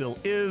believe still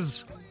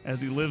is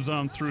as he lives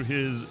on through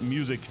his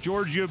music.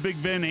 George, you a big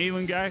Van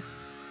Halen guy?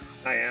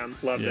 I am.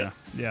 Loved it.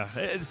 Yeah.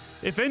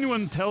 If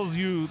anyone tells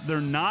you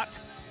they're not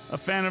a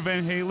fan of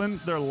Van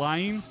Halen, they're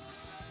lying.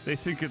 They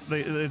think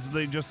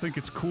they just think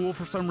it's cool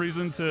for some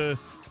reason to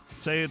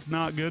say it's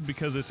not good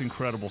because it's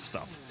incredible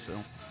stuff. So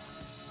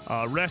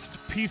rest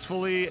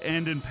peacefully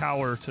and in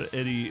power to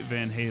Eddie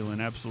Van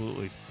Halen.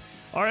 Absolutely.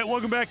 All right,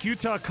 welcome back.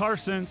 Utah Car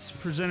Sense,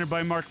 presented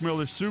by Mark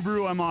Miller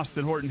Subaru. I'm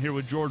Austin Horton here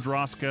with George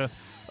Roska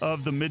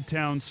of the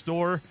Midtown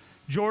Store.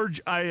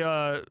 George,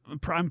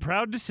 I'm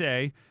proud to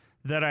say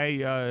that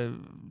I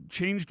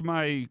changed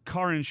my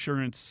car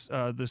insurance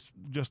this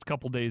just a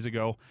couple days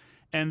ago,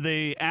 and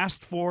they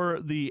asked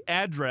for the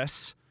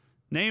address,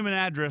 name and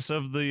address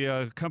of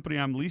the company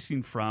I'm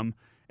leasing from,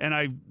 and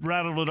I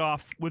rattled it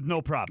off with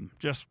no problem,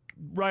 just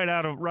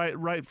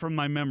right from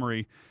my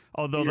memory.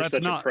 Although You're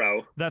such a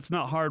pro. That's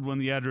not hard when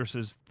the address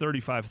is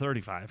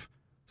 3535.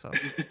 So.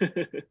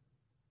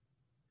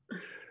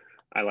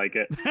 I like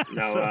it.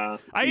 Now, so,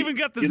 I even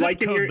got the zip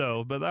code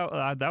though, but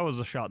that was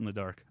a shot in the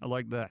dark. I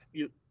like that.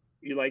 You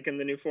liking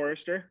the new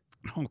Forester?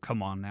 Oh,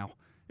 come on now.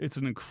 It's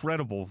an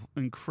incredible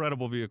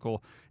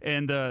vehicle.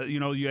 And,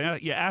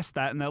 you asked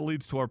that, and that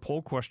leads to our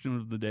poll question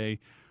of the day.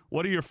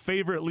 What are your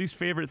least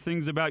favorite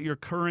things about your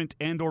current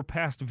and or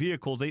past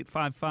vehicles?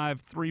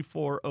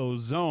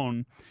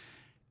 855-340-ZONE.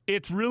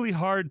 It's really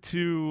hard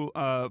to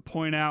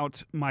point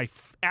out my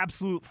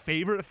absolute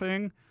favorite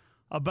thing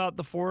about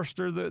the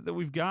Forester that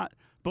we've got.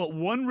 But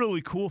one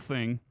really cool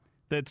thing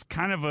that's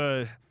kind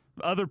of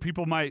other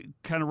people might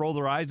kind of roll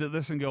their eyes at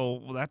this and go,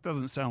 well, that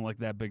doesn't sound like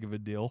that big of a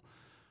deal.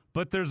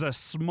 But there's a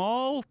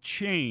small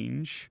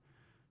change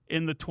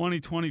in the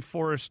 2020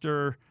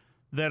 Forester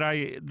that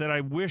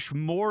I wish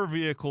more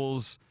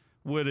vehicles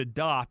would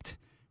adopt,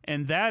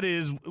 and that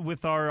is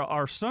with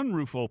our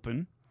sunroof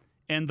open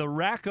and the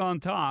rack on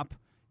top,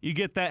 you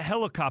get that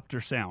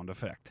helicopter sound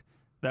effect.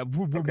 That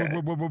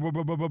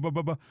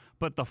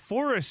But the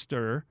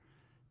Forester,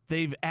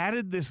 they've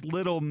added this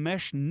little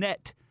mesh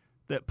net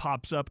that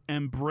pops up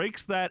and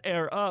breaks that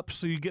air up,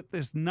 so you get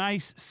this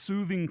nice,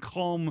 soothing,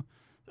 calm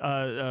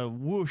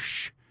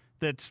whoosh.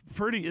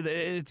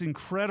 It's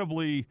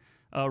incredibly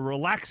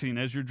relaxing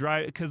as you're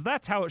driving, because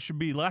that's how it should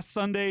be. Last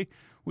Sunday,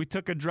 we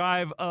took a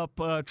drive up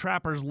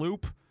Trappers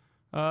Loop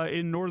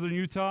in northern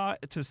Utah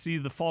to see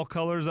the fall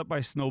colors up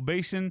by Snow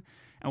Basin,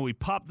 and we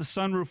popped the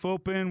sunroof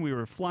open. We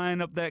were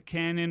flying up that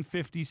canyon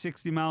 50,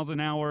 60 miles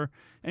an hour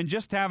and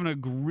just having a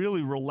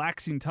really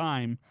relaxing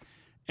time.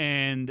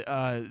 And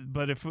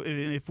but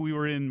if we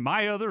were in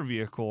my other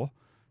vehicle,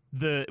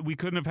 we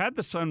couldn't have had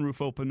the sunroof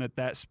open at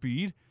that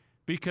speed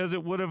because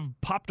it would have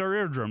popped our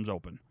eardrums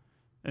open.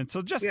 And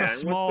so just a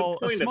small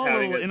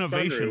little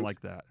innovation sunroof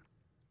like that.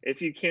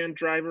 If you can't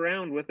drive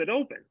around with it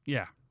open.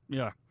 Yeah.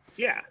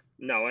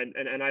 No,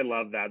 and I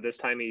love that. This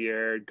time of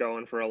year,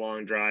 going for a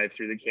long drive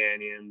through the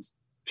canyons,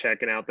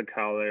 checking out the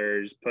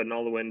colors, putting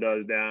all the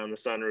windows down, the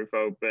sunroof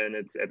open.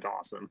 It's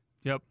awesome.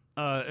 Yep.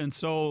 And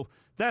so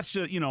that's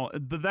just,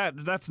 but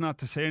that's not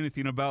to say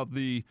anything about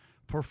the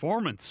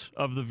performance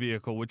of the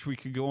vehicle, which we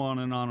could go on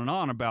and on and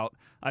on about.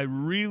 I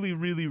really,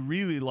 really,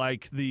 really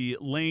like the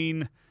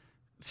lane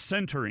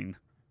centering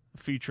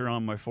feature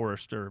on my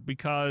Forester,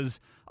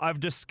 because I've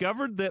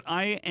discovered that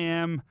I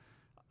am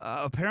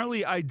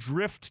apparently I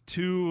drift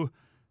to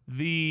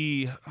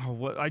the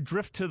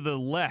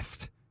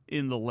left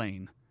in the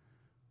lane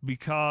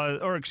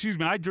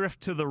I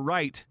drift to the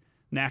right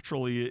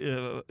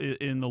naturally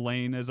in the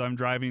lane as I'm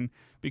driving,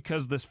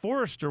 because this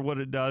Forester, what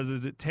it does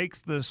is it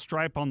takes the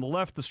stripe on the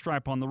left, the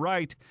stripe on the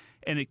right,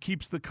 and it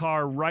keeps the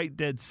car right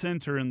dead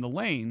center in the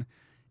lane.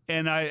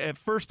 And at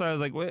first I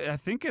was like, wait, I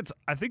think it's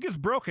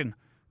broken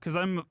because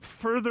I'm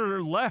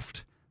further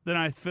left than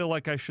I feel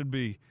like I should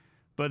be.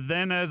 But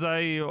then as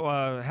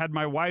I had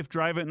my wife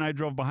drive it and I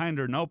drove behind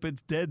her, nope,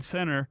 it's dead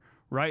center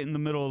right in the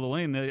middle of the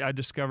lane. I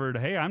discovered,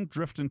 hey, I'm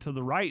drifting to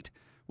the right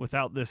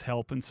without this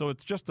help. And so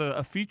it's just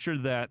a feature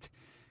that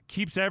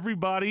keeps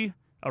everybody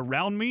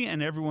around me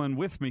and everyone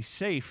with me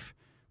safe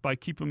by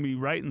keeping me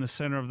right in the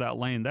center of that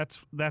lane.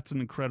 That's an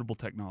incredible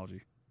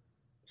technology.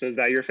 So is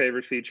that your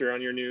favorite feature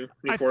on your new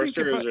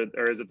Forester,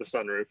 or is it the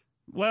sunroof?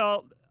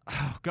 Well,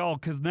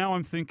 because now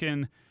I'm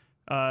thinking,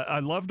 I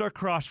loved our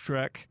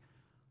Crosstrek,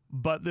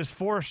 but this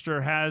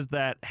Forester has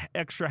that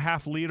extra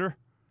half liter,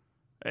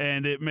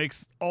 and it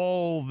makes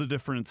all the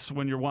difference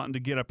when you're wanting to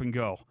get up and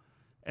go.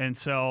 And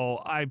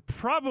so I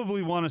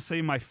probably want to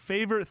say my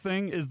favorite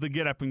thing is the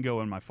get up and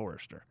go in my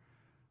Forester.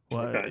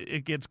 Well, okay.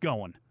 It gets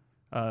going.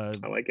 I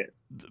like it.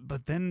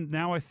 But then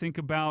now I think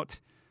about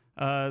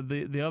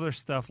the other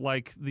stuff,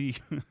 like the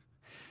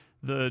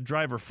the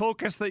driver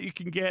focus that you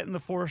can get in the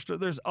Forester.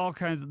 There's all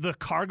kinds of the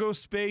cargo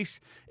space.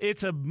 In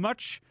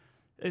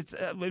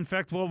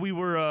fact, while we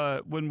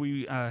were when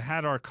we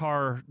had our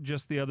car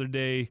just the other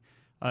day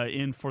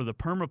in for the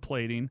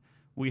permaplating,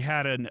 we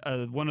had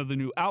one of the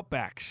new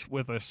Outbacks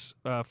with us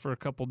for a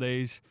couple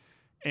days,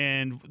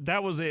 and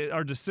that was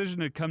our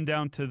decision had come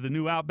down to the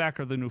new Outback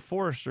or the new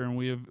Forester, and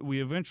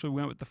we eventually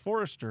went with the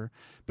Forester.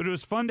 But it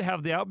was fun to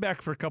have the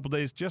Outback for a couple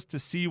days just to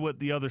see what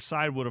the other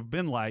side would have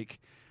been like.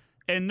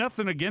 And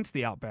nothing against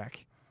the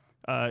Outback.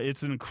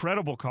 It's an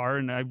incredible car,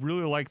 and I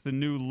really like the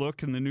new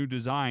look and the new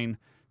design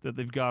that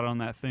they've got on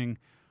that thing.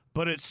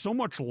 But it's so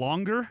much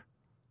longer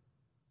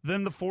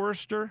than the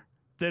Forester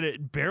that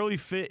it barely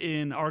fit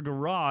in our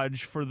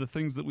garage for the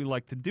things that we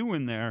like to do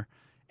in there.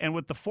 And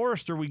with the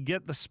Forester, we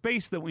get the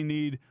space that we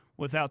need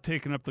without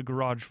taking up the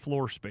garage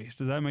floor space.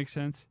 Does that make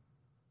sense?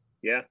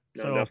 Yeah,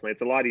 no, definitely.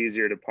 It's a lot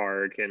easier to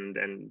park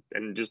and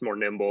just more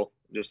nimble,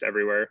 just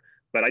everywhere.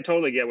 But I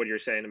totally get what you're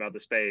saying about the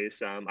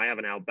space. I have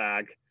an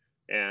Outback,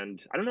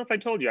 and I don't know if I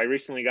told you, I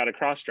recently got a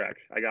Crosstrek.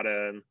 I got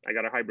a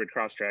hybrid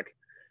Crosstrek,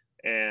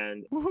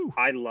 and Woohoo.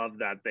 I love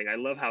that thing. I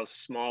love how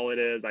small it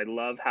is. I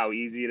love how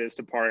easy it is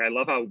to park. I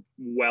love how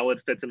well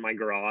it fits in my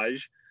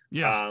garage.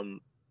 Yeah.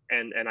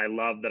 And I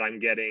love that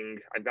I've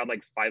got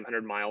like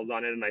 500 miles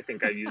on it, and I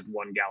think I used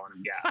 1 gallon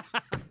of gas.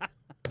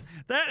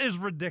 That is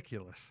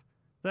ridiculous.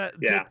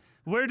 Yeah.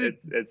 Where did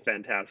it's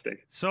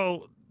fantastic.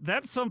 So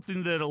that's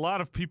something that a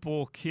lot of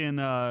people can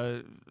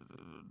are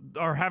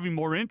having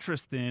more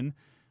interest in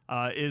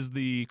is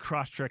the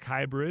Crosstrek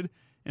hybrid.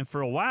 And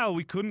for a while,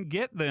 we couldn't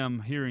get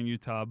them here in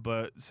Utah,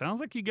 but it sounds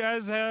like you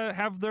guys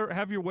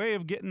have your way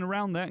of getting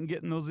around that and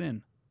getting those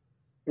in.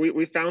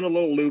 We found a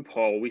little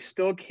loophole. We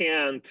still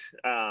can't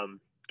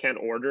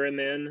order them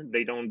in.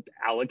 They don't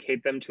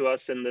allocate them to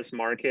us in this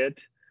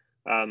market.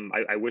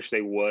 I wish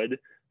they would.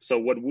 So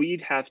what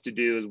we'd have to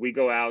do is we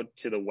go out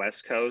to the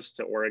West Coast,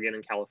 to Oregon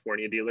and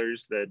California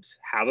dealers that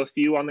have a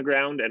few on the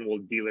ground, and we'll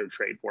dealer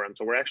trade for them.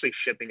 So we're actually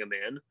shipping them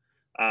in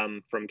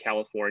from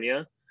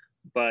California.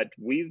 But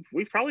we've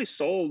probably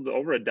sold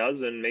over a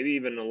dozen, maybe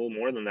even a little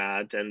more than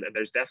that. And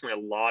there's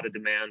definitely a lot of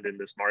demand in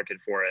this market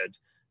for it.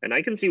 And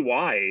I can see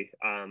why.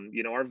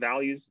 Our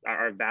valley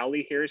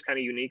here is kind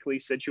of uniquely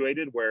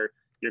situated where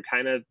you're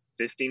kind of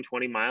 15,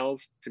 20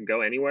 miles to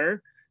go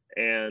anywhere.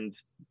 And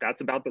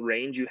that's about the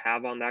range you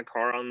have on that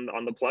car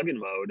on the plug-in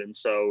mode. And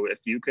so if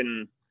you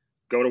can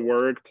go to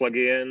work, plug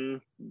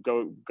in,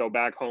 go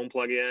back home,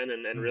 plug in,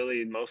 and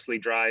really mostly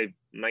drive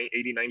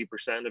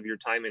 80-90% of your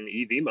time in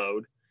EV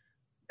mode,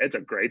 it's a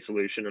great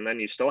solution. And then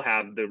you still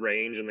have the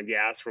range and the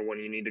gas for when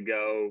you need to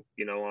go,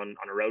 on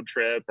a road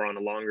trip or on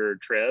a longer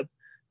trip.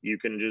 You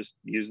can just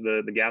use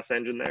the gas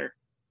engine there.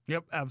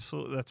 Yep,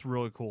 absolutely. That's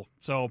really cool.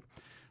 So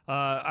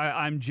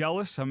I'm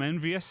jealous. I'm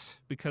envious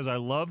because I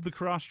love the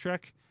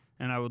Crosstrek,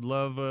 and I would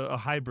love a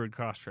hybrid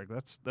Crosstrek.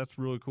 That's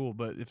really cool.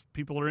 But if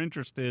people are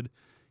interested,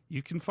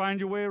 you can find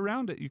your way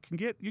around it. You can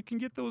get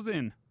those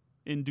in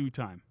due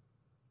time.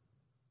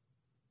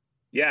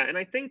 Yeah, and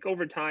I think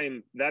over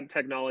time that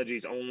technology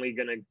is only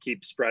going to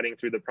keep spreading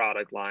through the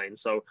product line.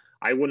 So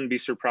I wouldn't be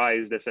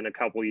surprised if in a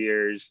couple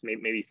years,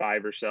 maybe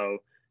 5 or so,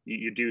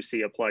 you do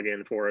see a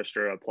plug-in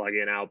Forester, a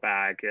plug-in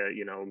Outback,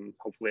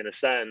 hopefully an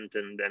Ascent,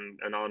 and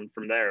on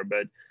from there.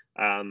 But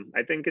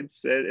I think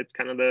it's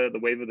kind of the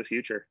wave of the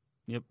future.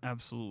 Yep,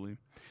 absolutely.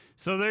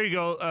 So there you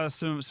go.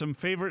 Some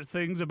favorite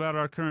things about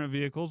our current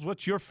vehicles.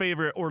 What's your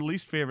favorite or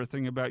least favorite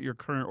thing about your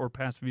current or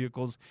past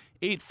vehicles?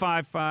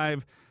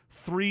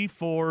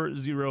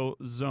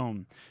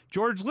 855-340-ZONE.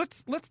 George,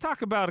 let's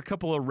talk about a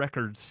couple of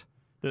records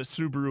that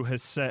Subaru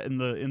has set in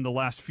the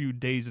last few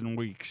days and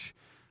weeks.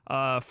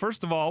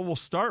 First of all, we'll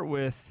start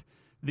with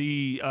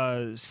the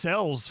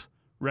sales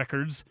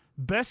records.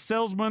 Best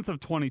sales month of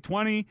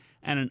 2020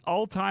 and an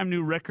all-time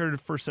new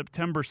record for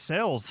September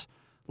sales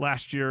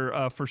last year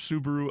for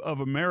Subaru of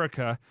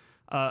America.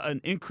 An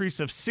increase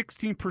of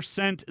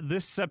 16%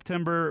 this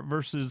September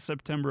versus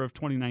September of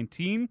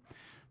 2019.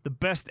 The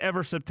best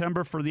ever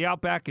September for the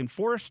Outback and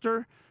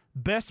Forester.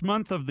 Best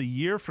month of the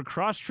year for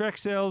Crosstrek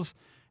sales.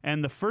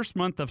 And the first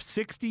month of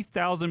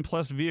 60,000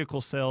 plus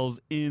vehicle sales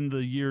in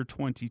the year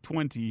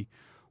 2020.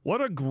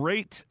 What a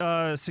great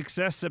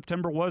success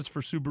September was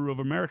for Subaru of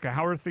America.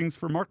 How are things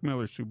for Mark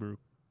Miller Subaru?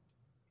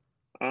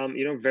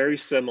 Very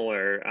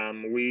similar.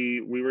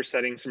 We were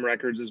setting some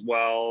records as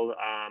well.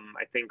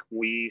 I think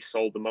we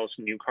sold the most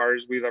new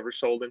cars we've ever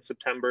sold in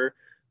September.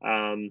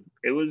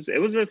 It was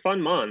a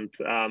fun month.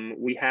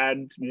 We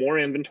had more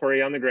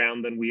inventory on the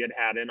ground than we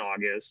had in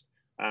August.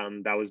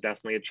 That was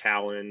definitely a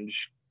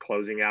challenge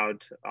closing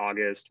out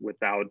August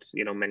without,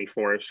 many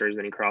Foresters,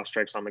 any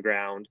Crosstreks on the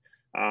ground.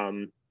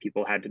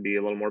 People had to be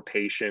a little more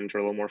patient or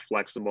a little more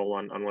flexible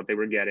on what they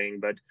were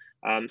getting. But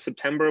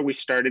September, we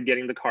started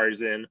getting the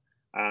cars in.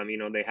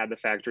 They had the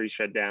factory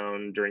shut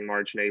down during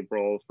March and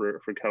April for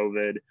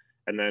COVID,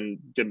 and then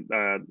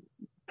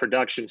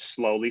production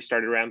slowly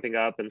started ramping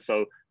up. And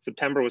so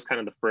September was kind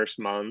of the first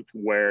month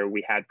where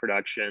we had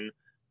production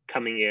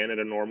coming in at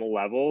a normal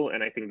level.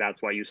 And I think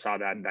that's why you saw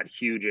that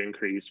huge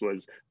increase. There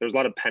was a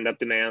lot of pent up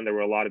demand. There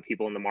were a lot of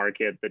people in the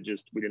market that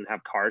we didn't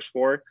have cars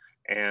for,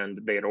 and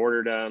they had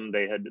ordered them.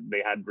 They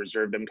had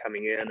reserved them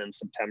coming in, and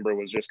September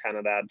was just kind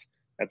of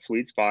that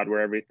sweet spot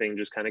where everything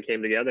just kind of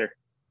came together.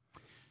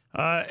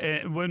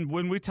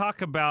 When we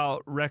talk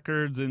about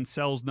records and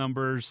sales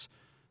numbers,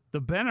 the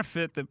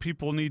benefit that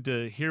people need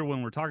to hear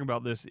when we're talking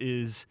about this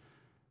is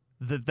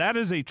that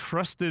is a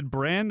trusted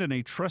brand and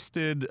a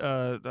trusted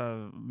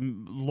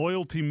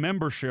loyalty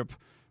membership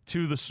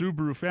to the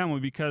Subaru family,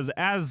 because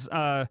as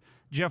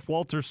Jeff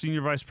Walter,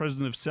 Senior Vice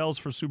President of Sales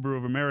for Subaru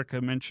of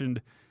America,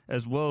 mentioned,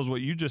 as well as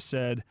what you just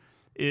said,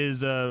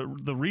 is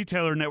the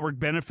retailer network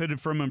benefited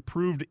from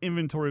improved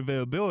inventory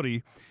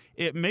availability.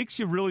 It makes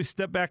you really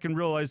step back and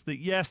realize that,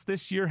 yes,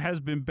 this year has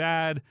been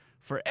bad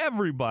for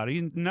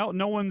everybody.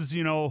 No one's,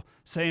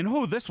 saying,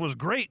 oh, this was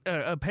great.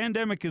 A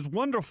pandemic is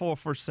wonderful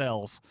for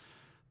sales.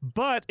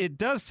 But it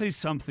does say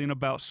something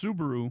about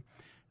Subaru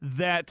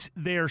that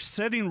they're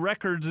setting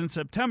records in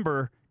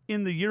September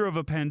in the year of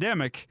a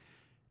pandemic.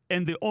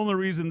 And the only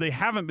reason they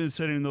haven't been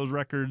setting those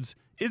records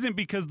isn't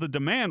because the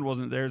demand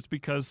wasn't there. It's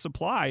because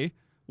supply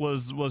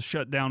was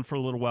shut down for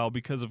a little while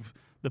because of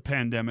the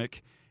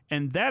pandemic.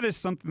 And that is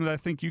something that I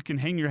think you can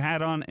hang your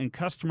hat on, and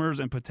customers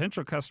and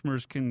potential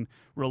customers can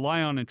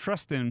rely on and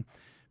trust in,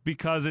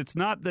 because it's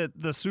not that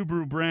the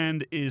Subaru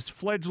brand is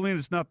fledgling.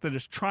 It's not that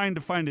it's trying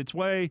to find its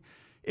way.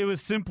 It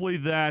was simply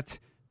that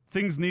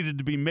things needed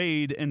to be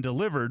made and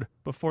delivered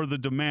before the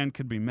demand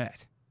could be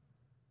met.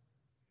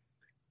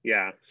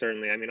 Yeah,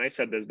 certainly. I mean, I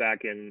said this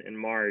back in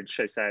March.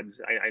 I said,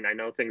 I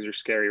know things are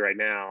scary right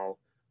now,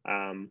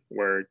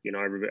 where, you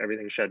know,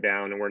 everything's shut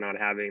down and we're not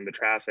having the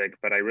traffic,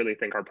 but I really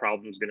think our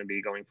problem is going to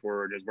be going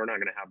forward is we're not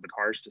going to have the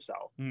cars to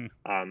sell. And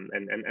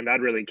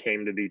that really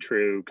came to be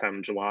true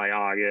come July,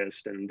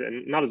 August, and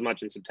not as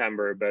much in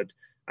September, but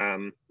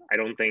I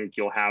don't think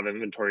you'll have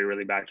inventory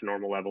really back to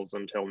normal levels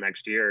until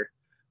next year.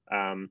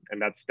 And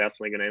that's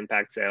definitely going to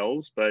impact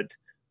sales. But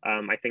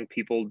I think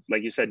people,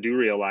 like you said, do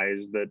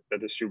realize that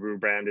the Subaru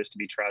brand is to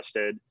be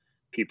trusted.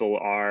 People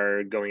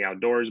are going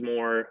outdoors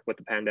more with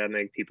the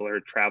pandemic. People are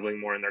traveling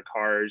more in their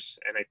cars.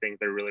 And I think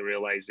they're really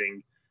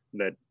realizing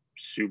that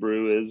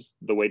Subaru is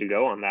the way to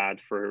go on that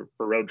for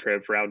road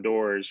trip, for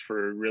outdoors,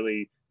 for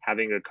really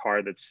having a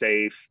car that's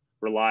safe,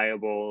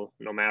 reliable,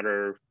 no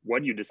matter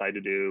what you decide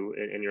to do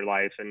in your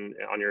life and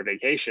on your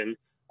vacation.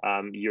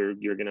 You're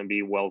going to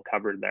be well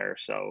covered there.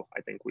 So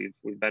I think we've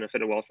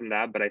benefited well from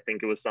that. But I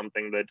think it was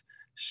something that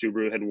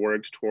Subaru had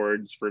worked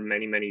towards for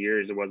many, many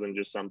years. It wasn't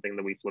just something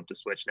that we flipped a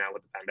switch now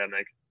with the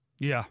pandemic.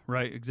 Yeah,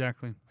 right.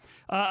 Exactly.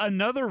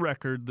 Another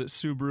record that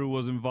Subaru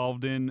was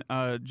involved in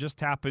just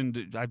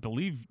happened, I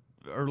believe,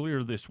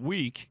 earlier this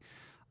week.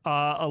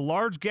 A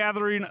large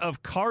gathering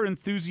of car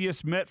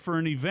enthusiasts met for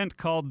an event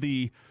called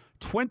the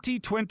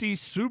 2020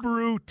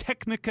 Subaru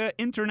Technica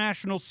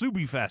International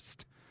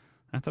SubiFest.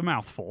 That's a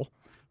mouthful.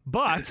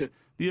 But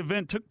the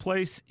event took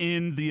place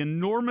in the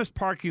enormous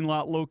parking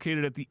lot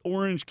located at the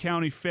Orange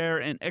County Fair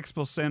and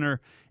Expo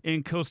Center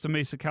in Costa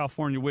Mesa,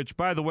 California, which,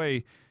 by the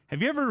way,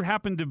 have you ever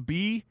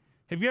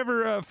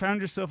found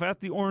yourself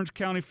at the Orange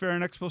County Fair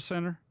and Expo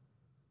Center?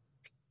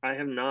 I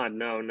have not.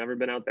 No, never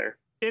been out there.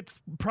 It's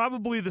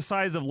probably the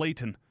size of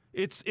Layton.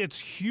 It's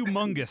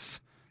humongous.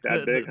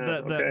 That big,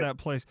 huh? That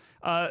place.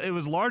 It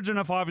was large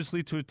enough,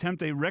 obviously, to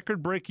attempt a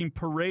record-breaking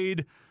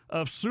parade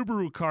of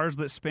Subaru cars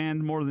that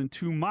spanned more than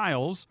 2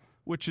 miles,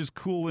 which is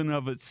cool in and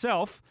of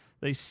itself.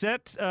 They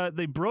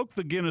broke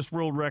the Guinness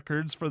World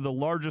Records for the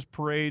largest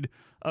parade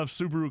of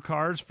Subaru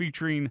cars,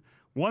 featuring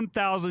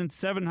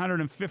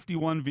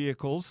 1,751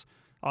 vehicles,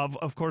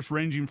 of course,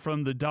 ranging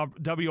from the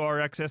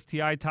WRX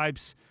STI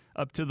types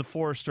up to the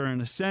Forester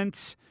and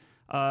Ascents,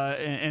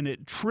 and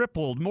it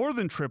more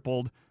than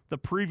tripled the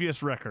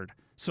previous record.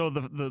 So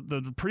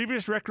the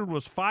previous record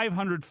was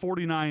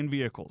 549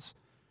 vehicles.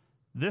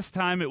 This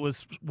time it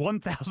was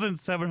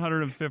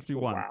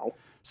 1,751. Wow.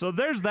 So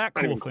there's that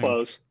cool thing.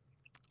 Close.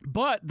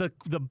 But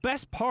the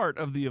best part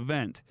of the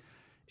event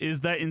is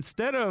that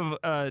instead of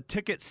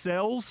ticket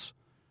sales,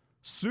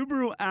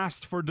 Subaru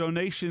asked for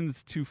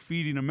donations to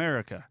Feeding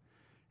America.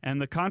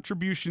 And the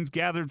contributions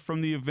gathered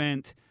from the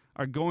event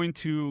are going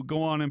to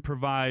go on and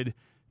provide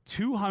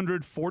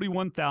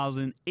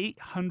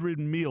 241,800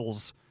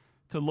 meals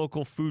to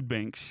local food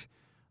banks.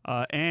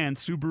 And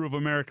Subaru of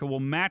America will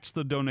match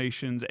the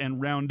donations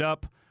and round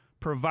up,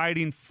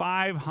 providing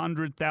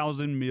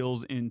 500,000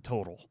 meals in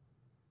total.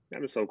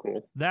 That is so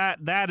cool.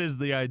 That is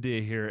the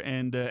idea here.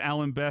 And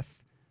Alan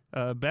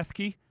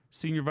Bethke,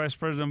 Senior Vice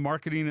President of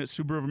Marketing at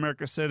Subaru of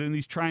America, said, in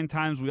these trying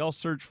times, we all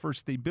search for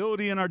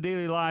stability in our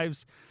daily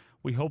lives.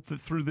 We hope that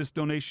through this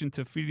donation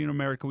to Feeding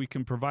America, we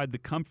can provide the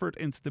comfort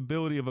and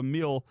stability of a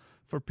meal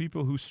for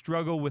people who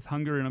struggle with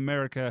hunger in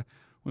America.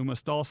 We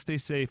must all stay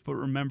safe, but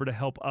remember to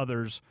help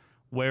others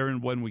where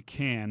and when we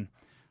can.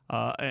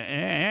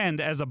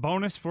 And as a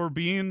bonus for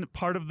being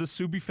part of the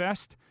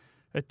SubiFest,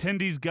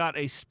 attendees got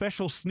a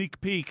special sneak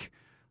peek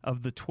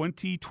of the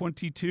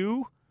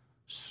 2022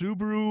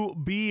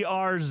 Subaru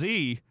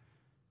BRZ.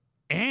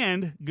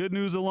 And good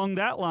news along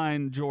that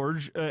line,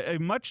 George, a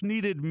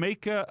much-needed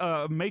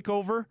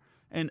makeover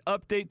and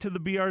update to the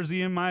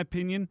BRZ, in my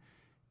opinion,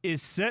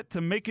 is set to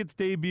make its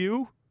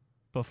debut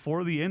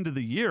before the end of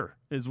the year,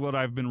 is what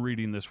I've been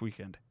reading this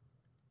weekend.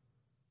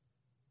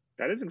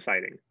 That is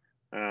exciting.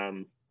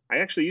 I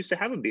actually used to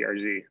have a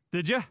BRZ.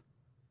 Did you?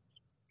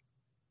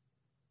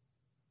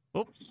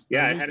 Oh,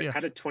 yeah, I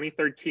had a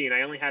 2013.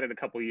 I only had it a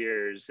couple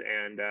years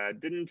and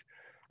didn't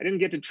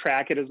get to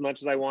track it as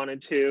much as I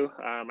wanted to.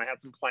 I had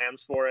some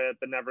plans for it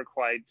that never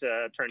quite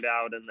turned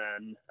out, and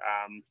then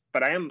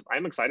but I'm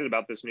excited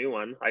about this new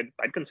one.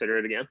 I'd consider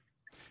it again.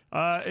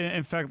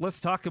 In fact, let's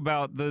talk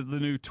about the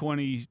new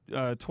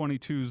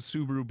 2022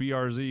 Subaru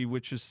BRZ,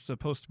 which is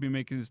supposed to be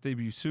making its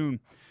debut soon.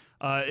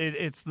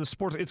 It's the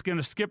sports. It's going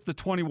to skip the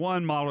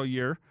 21 model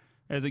year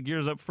as it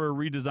gears up for a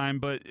redesign.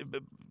 But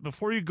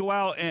before you go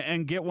out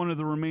and get one of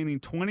the remaining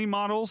 20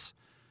 models,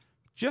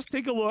 just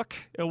take a look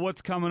at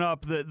what's coming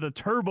up. The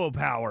turbo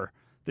power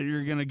that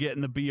you're going to get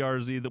in the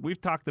BRZ that we've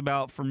talked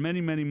about for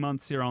many, many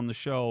months here on the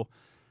show.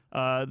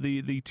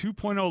 The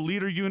 2.0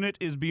 liter unit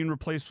is being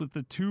replaced with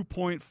the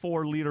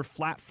 2.4 liter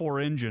flat 4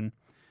 engine,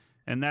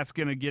 and that's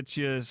going to get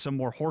you some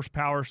more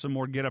horsepower, some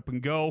more get up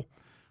and go.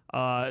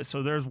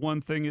 So there's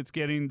one thing it's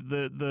getting.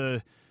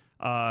 The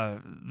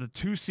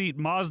 2-seat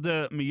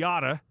Mazda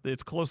Miata,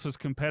 its closest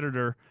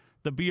competitor,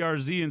 the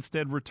BRZ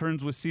instead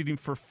returns with seating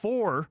for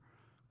 4,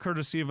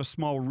 courtesy of a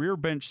small rear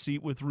bench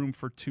seat with room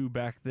for 2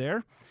 back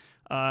there.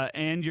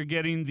 And you're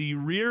getting the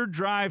rear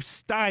drive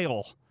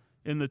style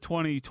in the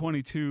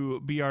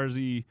 2022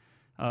 BRZ.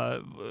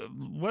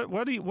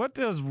 What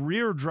does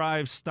rear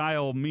drive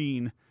style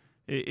mean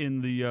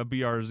in the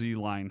BRZ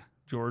line,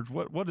 George?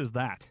 What is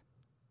that?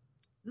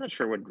 I'm not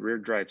sure what rear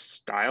drive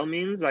style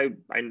means. I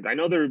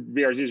know their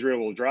BRZ is rear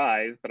wheel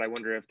drive, but I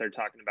wonder if they're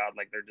talking about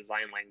like their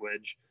design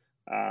language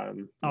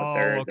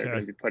they're going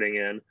to be putting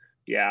in.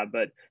 Yeah,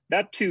 but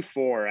that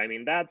 2.4, I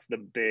mean, that's the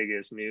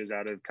biggest news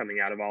coming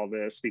out of all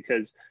this,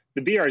 because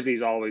the BRZ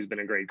has always been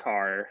a great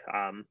car.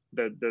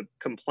 The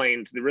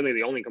complaint, really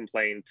the only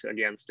complaint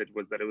against it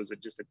was that it was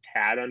just a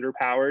tad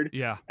underpowered.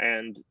 Yeah.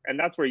 And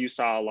that's where you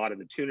saw a lot of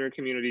the tuner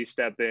community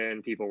step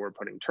in. People were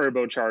putting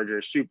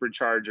turbochargers,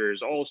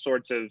 superchargers, all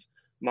sorts of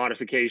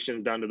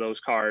modifications done to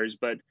those cars.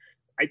 But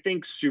I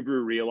think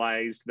Subaru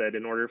realized that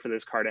in order for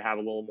this car to have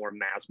a little more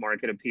mass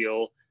market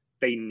appeal,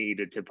 they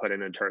needed to put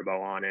in a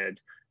turbo on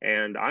it.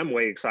 And I'm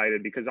way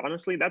excited because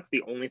honestly, that's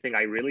the only thing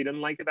I really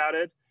didn't like about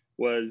it.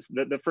 Was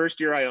the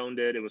first year I owned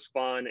it. It was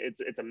fun.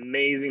 It's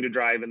amazing to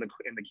drive in the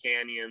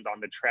canyons,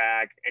 on the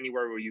track,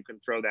 anywhere where you can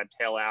throw that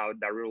tail out.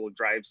 That rear wheel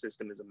drive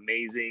system is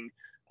amazing.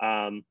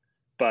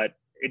 But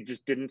it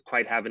just didn't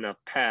quite have enough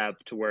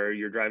pep to where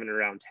you're driving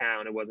around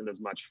town. It wasn't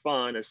as much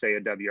fun as say a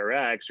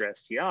WRX or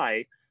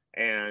STI.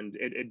 And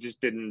it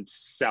just didn't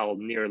sell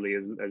nearly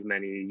as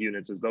many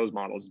units as those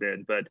models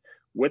did. But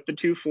with the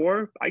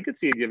 2.4, I could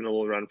see it giving a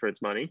little run for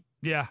its money.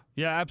 Yeah,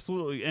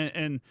 absolutely.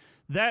 And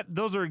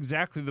those are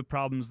exactly the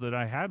problems that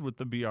I had with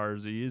the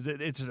BRZ. Is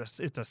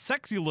it's a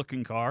sexy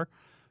looking car,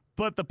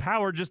 but the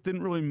power just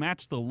didn't really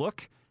match the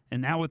look.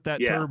 And now with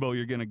that turbo,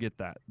 you're going to get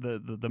that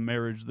the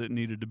marriage that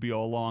needed to be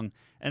all along.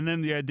 And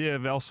then the idea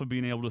of also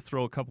being able to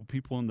throw a couple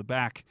people in the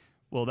back.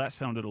 Well, that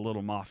sounded a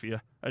little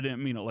mafia. I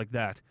didn't mean it like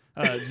that.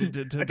 I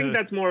think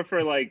that's more for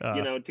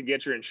to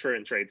get your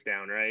insurance rates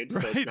down, right? So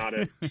it's not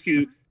a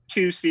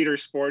two-seater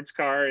sports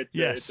car.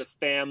 It's a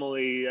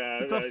family.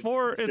 It's a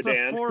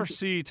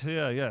 4-seat.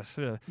 Yeah.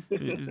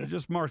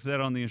 Just mark that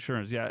on the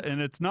insurance. Yeah,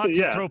 and it's not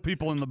to throw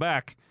people in the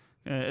back.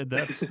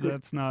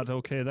 That's not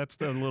okay. That's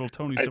a little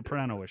Tony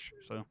Soprano-ish.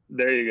 So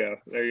there you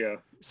go.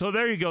 So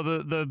there you go.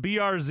 The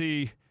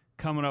BRZ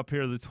coming up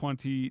here, the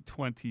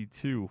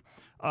 2022.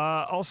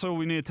 Also,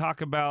 we need to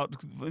talk about.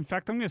 In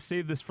fact, I'm going to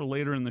save this for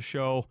later in the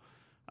show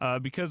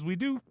because we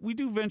do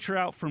venture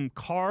out from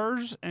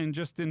cars and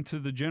just into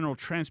the general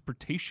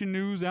transportation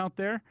news out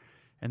there.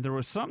 And there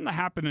was something that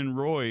happened in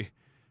Roy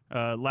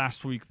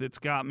last week that's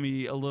got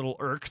me a little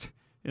irked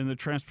in the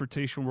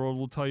transportation world.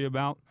 We'll tell you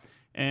about,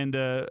 and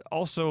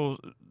also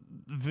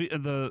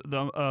the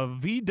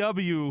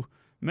VW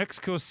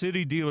Mexico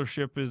City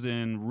dealership is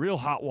in real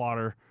hot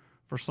water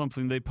for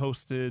something they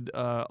posted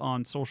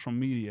on social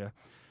media.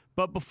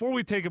 But before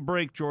we take a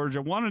break, George, I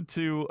wanted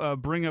to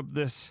bring up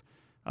this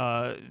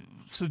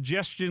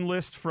suggestion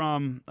list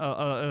from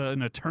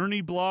an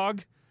attorney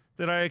blog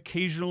that I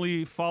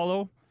occasionally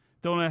follow.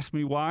 Don't ask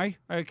me why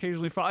I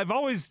occasionally follow. I've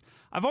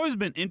always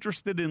been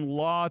interested in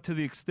law to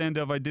the extent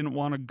of I didn't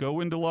want to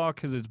go into law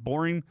because it's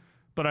boring,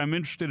 but I'm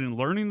interested in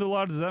learning the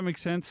law. Does that make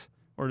sense?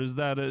 Or is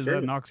that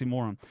an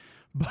oxymoron?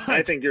 But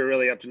I think you're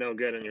really up to no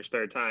good in your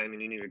spare time,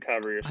 and you need to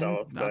cover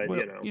yourself.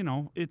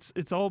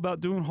 It's all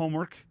about doing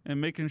homework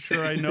and making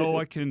sure I know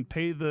I can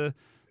pay the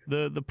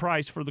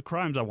price for the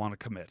crimes I want to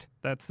commit.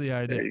 That's the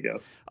idea. There you go.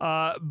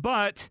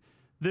 But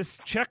this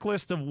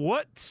checklist of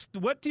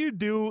what do you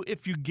do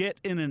if you get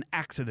in an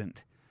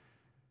accident?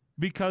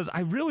 Because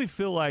I really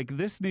feel like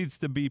this needs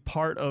to be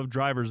part of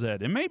driver's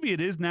ed, and maybe it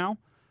is now.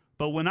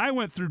 But when I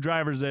went through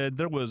driver's ed,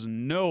 there was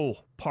no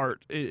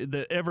part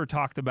that ever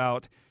talked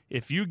about.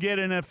 If you get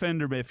in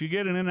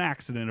an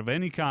accident of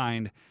any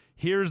kind,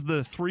 here's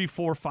the 3,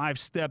 4, 5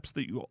 steps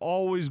that you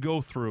always go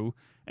through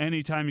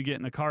anytime you get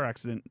in a car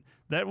accident.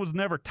 That was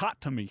never taught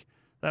to me.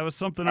 That was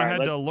something I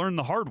had to learn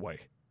the hard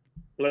way.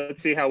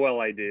 Let's see how well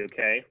I do,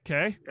 okay?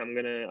 Okay. I'm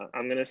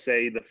gonna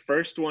say the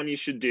first one you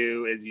should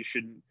do is you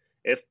should,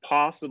 if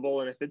possible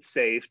and if it's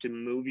safe, to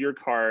move your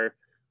car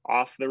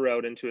off the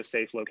road into a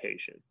safe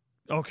location.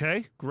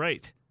 Okay,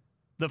 great.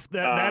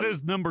 That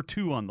is number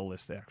 2 on the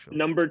list, actually.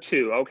 Number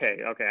 2. Okay.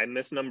 I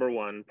missed number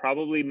 1.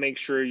 Probably make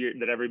sure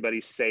that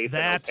everybody's safe.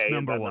 That's and okay.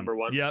 number, Is that one. number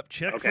 1. Yep.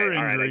 Check for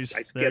injuries. Right.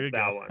 I skipped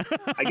that one.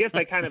 I guess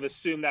I kind of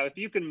assumed that if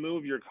you can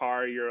move your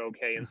car, you're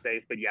okay and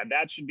safe. But yeah,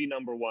 that should be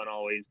number 1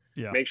 always.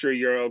 Yeah. Make sure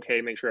you're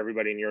okay. Make sure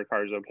everybody in your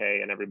car is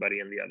okay, and everybody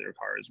in the other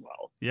car as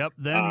well. Yep.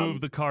 Then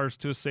move the cars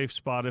to a safe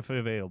spot if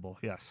available.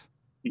 Yes.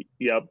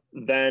 Yep.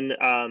 Then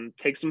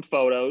take some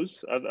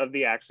photos of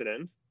the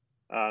accident.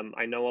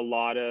 I know a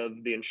lot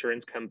of the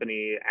insurance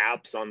company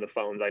apps on the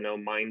phones. I know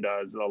mine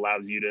does. It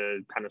allows you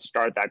to kind of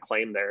start that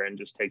claim there and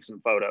just take some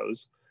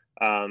photos.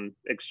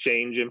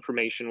 exchange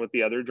information with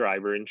the other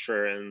driver,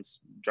 insurance,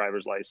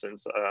 driver's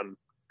license,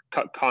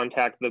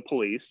 contact the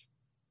police.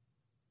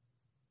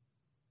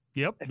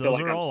 Yep, I feel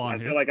those are all on I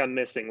here. feel like I'm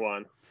missing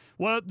one.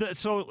 Well,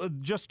 so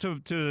just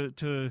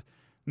to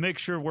make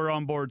sure we're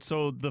on board.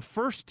 So the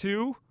first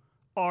two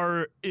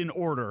are in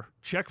order.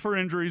 Check for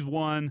injuries,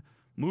 1.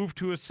 Move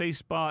to a safe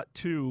spot,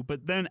 2.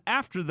 But then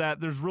after that,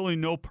 there's really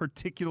no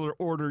particular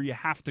order you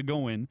have to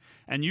go in.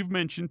 And you've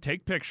mentioned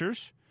take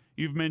pictures.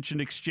 You've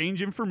mentioned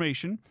exchange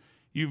information.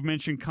 You've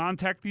mentioned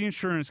contact the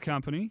insurance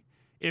company.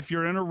 If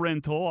you're in a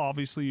rental,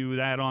 obviously you would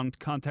add on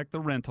contact the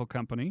rental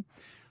company.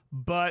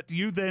 But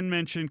you then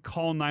mentioned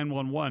call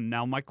 911.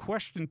 Now, my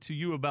question to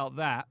you about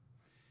that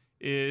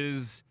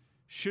is,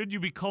 should you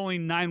be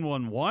calling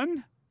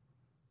 911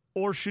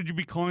 or should you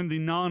be calling the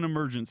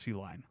non-emergency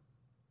line?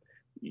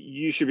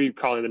 You should be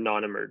calling the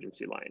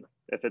non-emergency line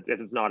if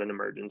it's not an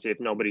emergency, if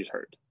nobody's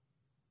hurt.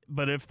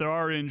 But if there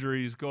are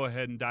injuries, go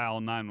ahead and dial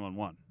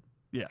 911.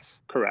 Yes.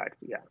 Correct,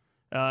 yeah.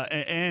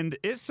 And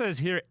it says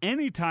here,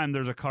 anytime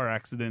there's a car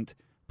accident,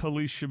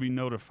 police should be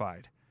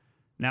notified.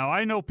 Now,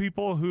 I know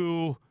people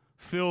who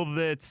feel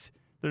that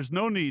there's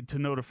no need to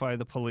notify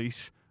the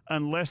police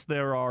unless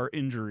there are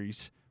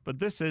injuries. But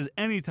this says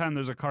anytime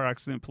there's a car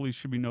accident, police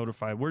should be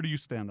notified. Where do you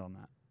stand on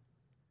that?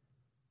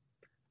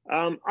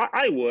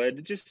 I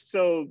would, just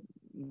so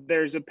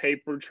there's a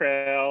paper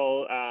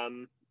trail.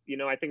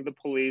 I think the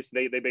police,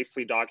 they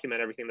basically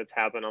document everything that's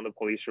happened on the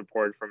police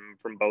report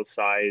from both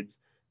sides.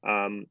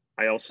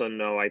 I also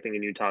know, I think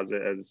in Utah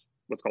as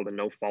what's called a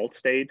no-fault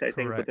state, I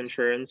think, Correct. with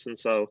insurance. And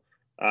so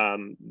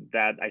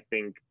that, I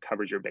think,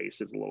 covers your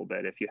bases a little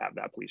bit if you have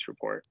that police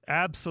report.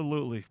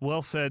 Absolutely.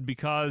 Well said,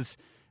 because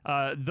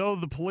though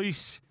the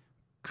police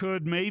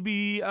could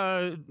maybe,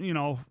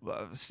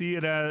 see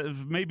it as,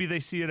 maybe they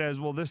see it as,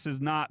 well, this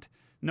is not,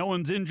 no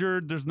one's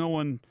injured, there's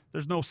no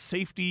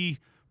safety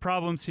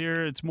problems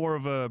here, it's more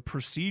of a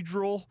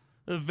procedural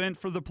event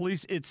for the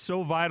police. It's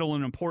so vital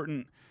and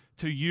important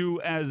to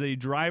you as a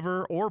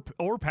driver or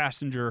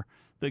passenger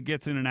that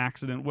gets in an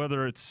accident,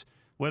 whether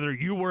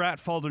you were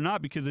at fault or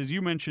not, because as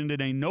you mentioned, in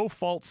a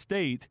no-fault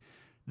state,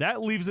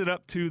 that leaves it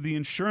up to the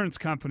insurance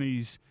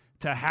companies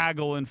to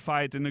haggle and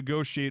fight and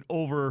negotiate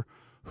over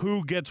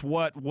who gets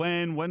what,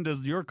 when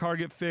does your car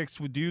get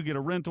fixed, do you get a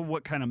rental,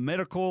 what kind of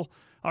medical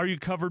are you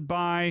covered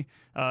by,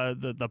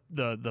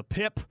 the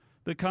PIP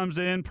that comes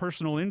in,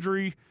 personal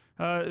injury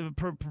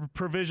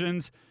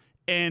provisions.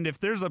 And if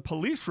there's a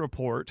police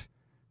report,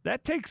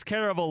 that takes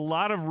care of a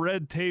lot of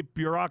red tape,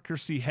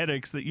 bureaucracy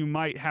headaches that you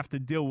might have to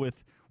deal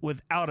with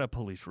without a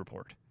police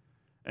report.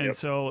 And Yep.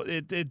 so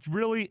it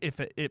really, if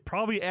it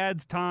probably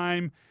adds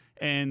time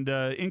and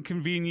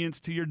inconvenience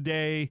to your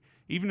day,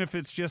 even if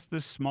it's just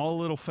this small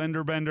little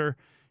fender bender,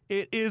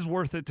 it is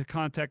worth it to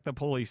contact the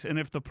police. And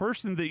if the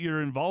person that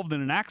you're involved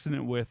in an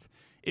accident with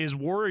is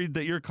worried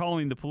that you're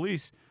calling the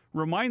police,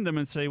 remind them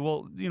and say,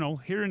 well,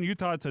 here in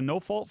Utah, it's a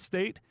no-fault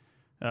state.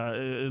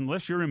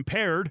 Unless you're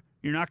impaired,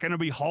 you're not going to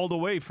be hauled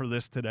away for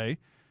this today.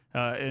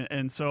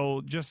 And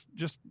so just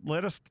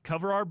let us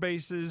cover our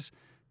bases,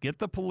 get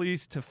the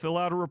police to fill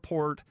out a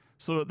report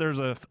so that there's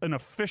an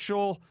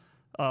official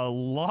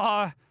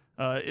law,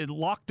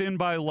 locked in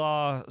by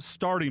law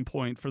starting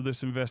point for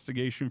this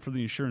investigation for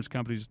the insurance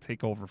companies to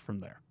take over from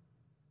there.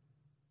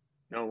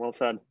 No, well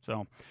said.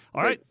 So,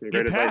 all right, Some you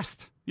great advice.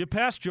 passed. You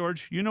passed,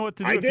 George. You know what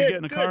to do I if you did. get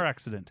in a Good. car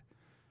accident.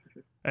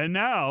 And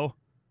now,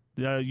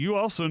 you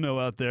also know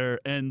out there,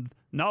 and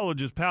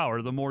knowledge is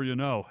power, the more you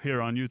know, here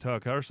on Utah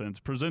Car Sense,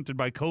 presented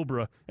by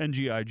Cobra and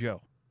G.I.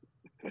 Joe.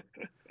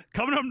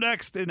 Coming up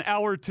next in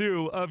hour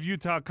 2 of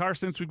Utah Car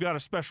Sense, we've got a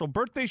special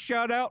birthday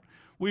shout-out.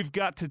 We've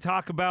got to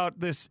talk about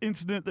this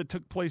incident that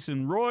took place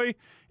in Roy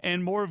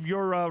and more of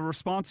your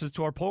responses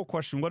to our poll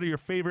question. What are your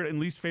favorite and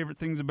least favorite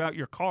things about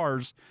your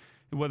cars,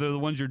 whether the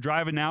ones you're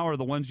driving now or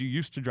the ones you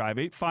used to drive?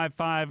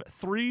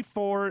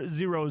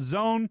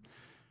 855-340-ZONE.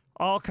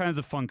 All kinds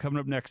of fun coming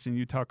up next in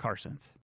Utah Car Sense.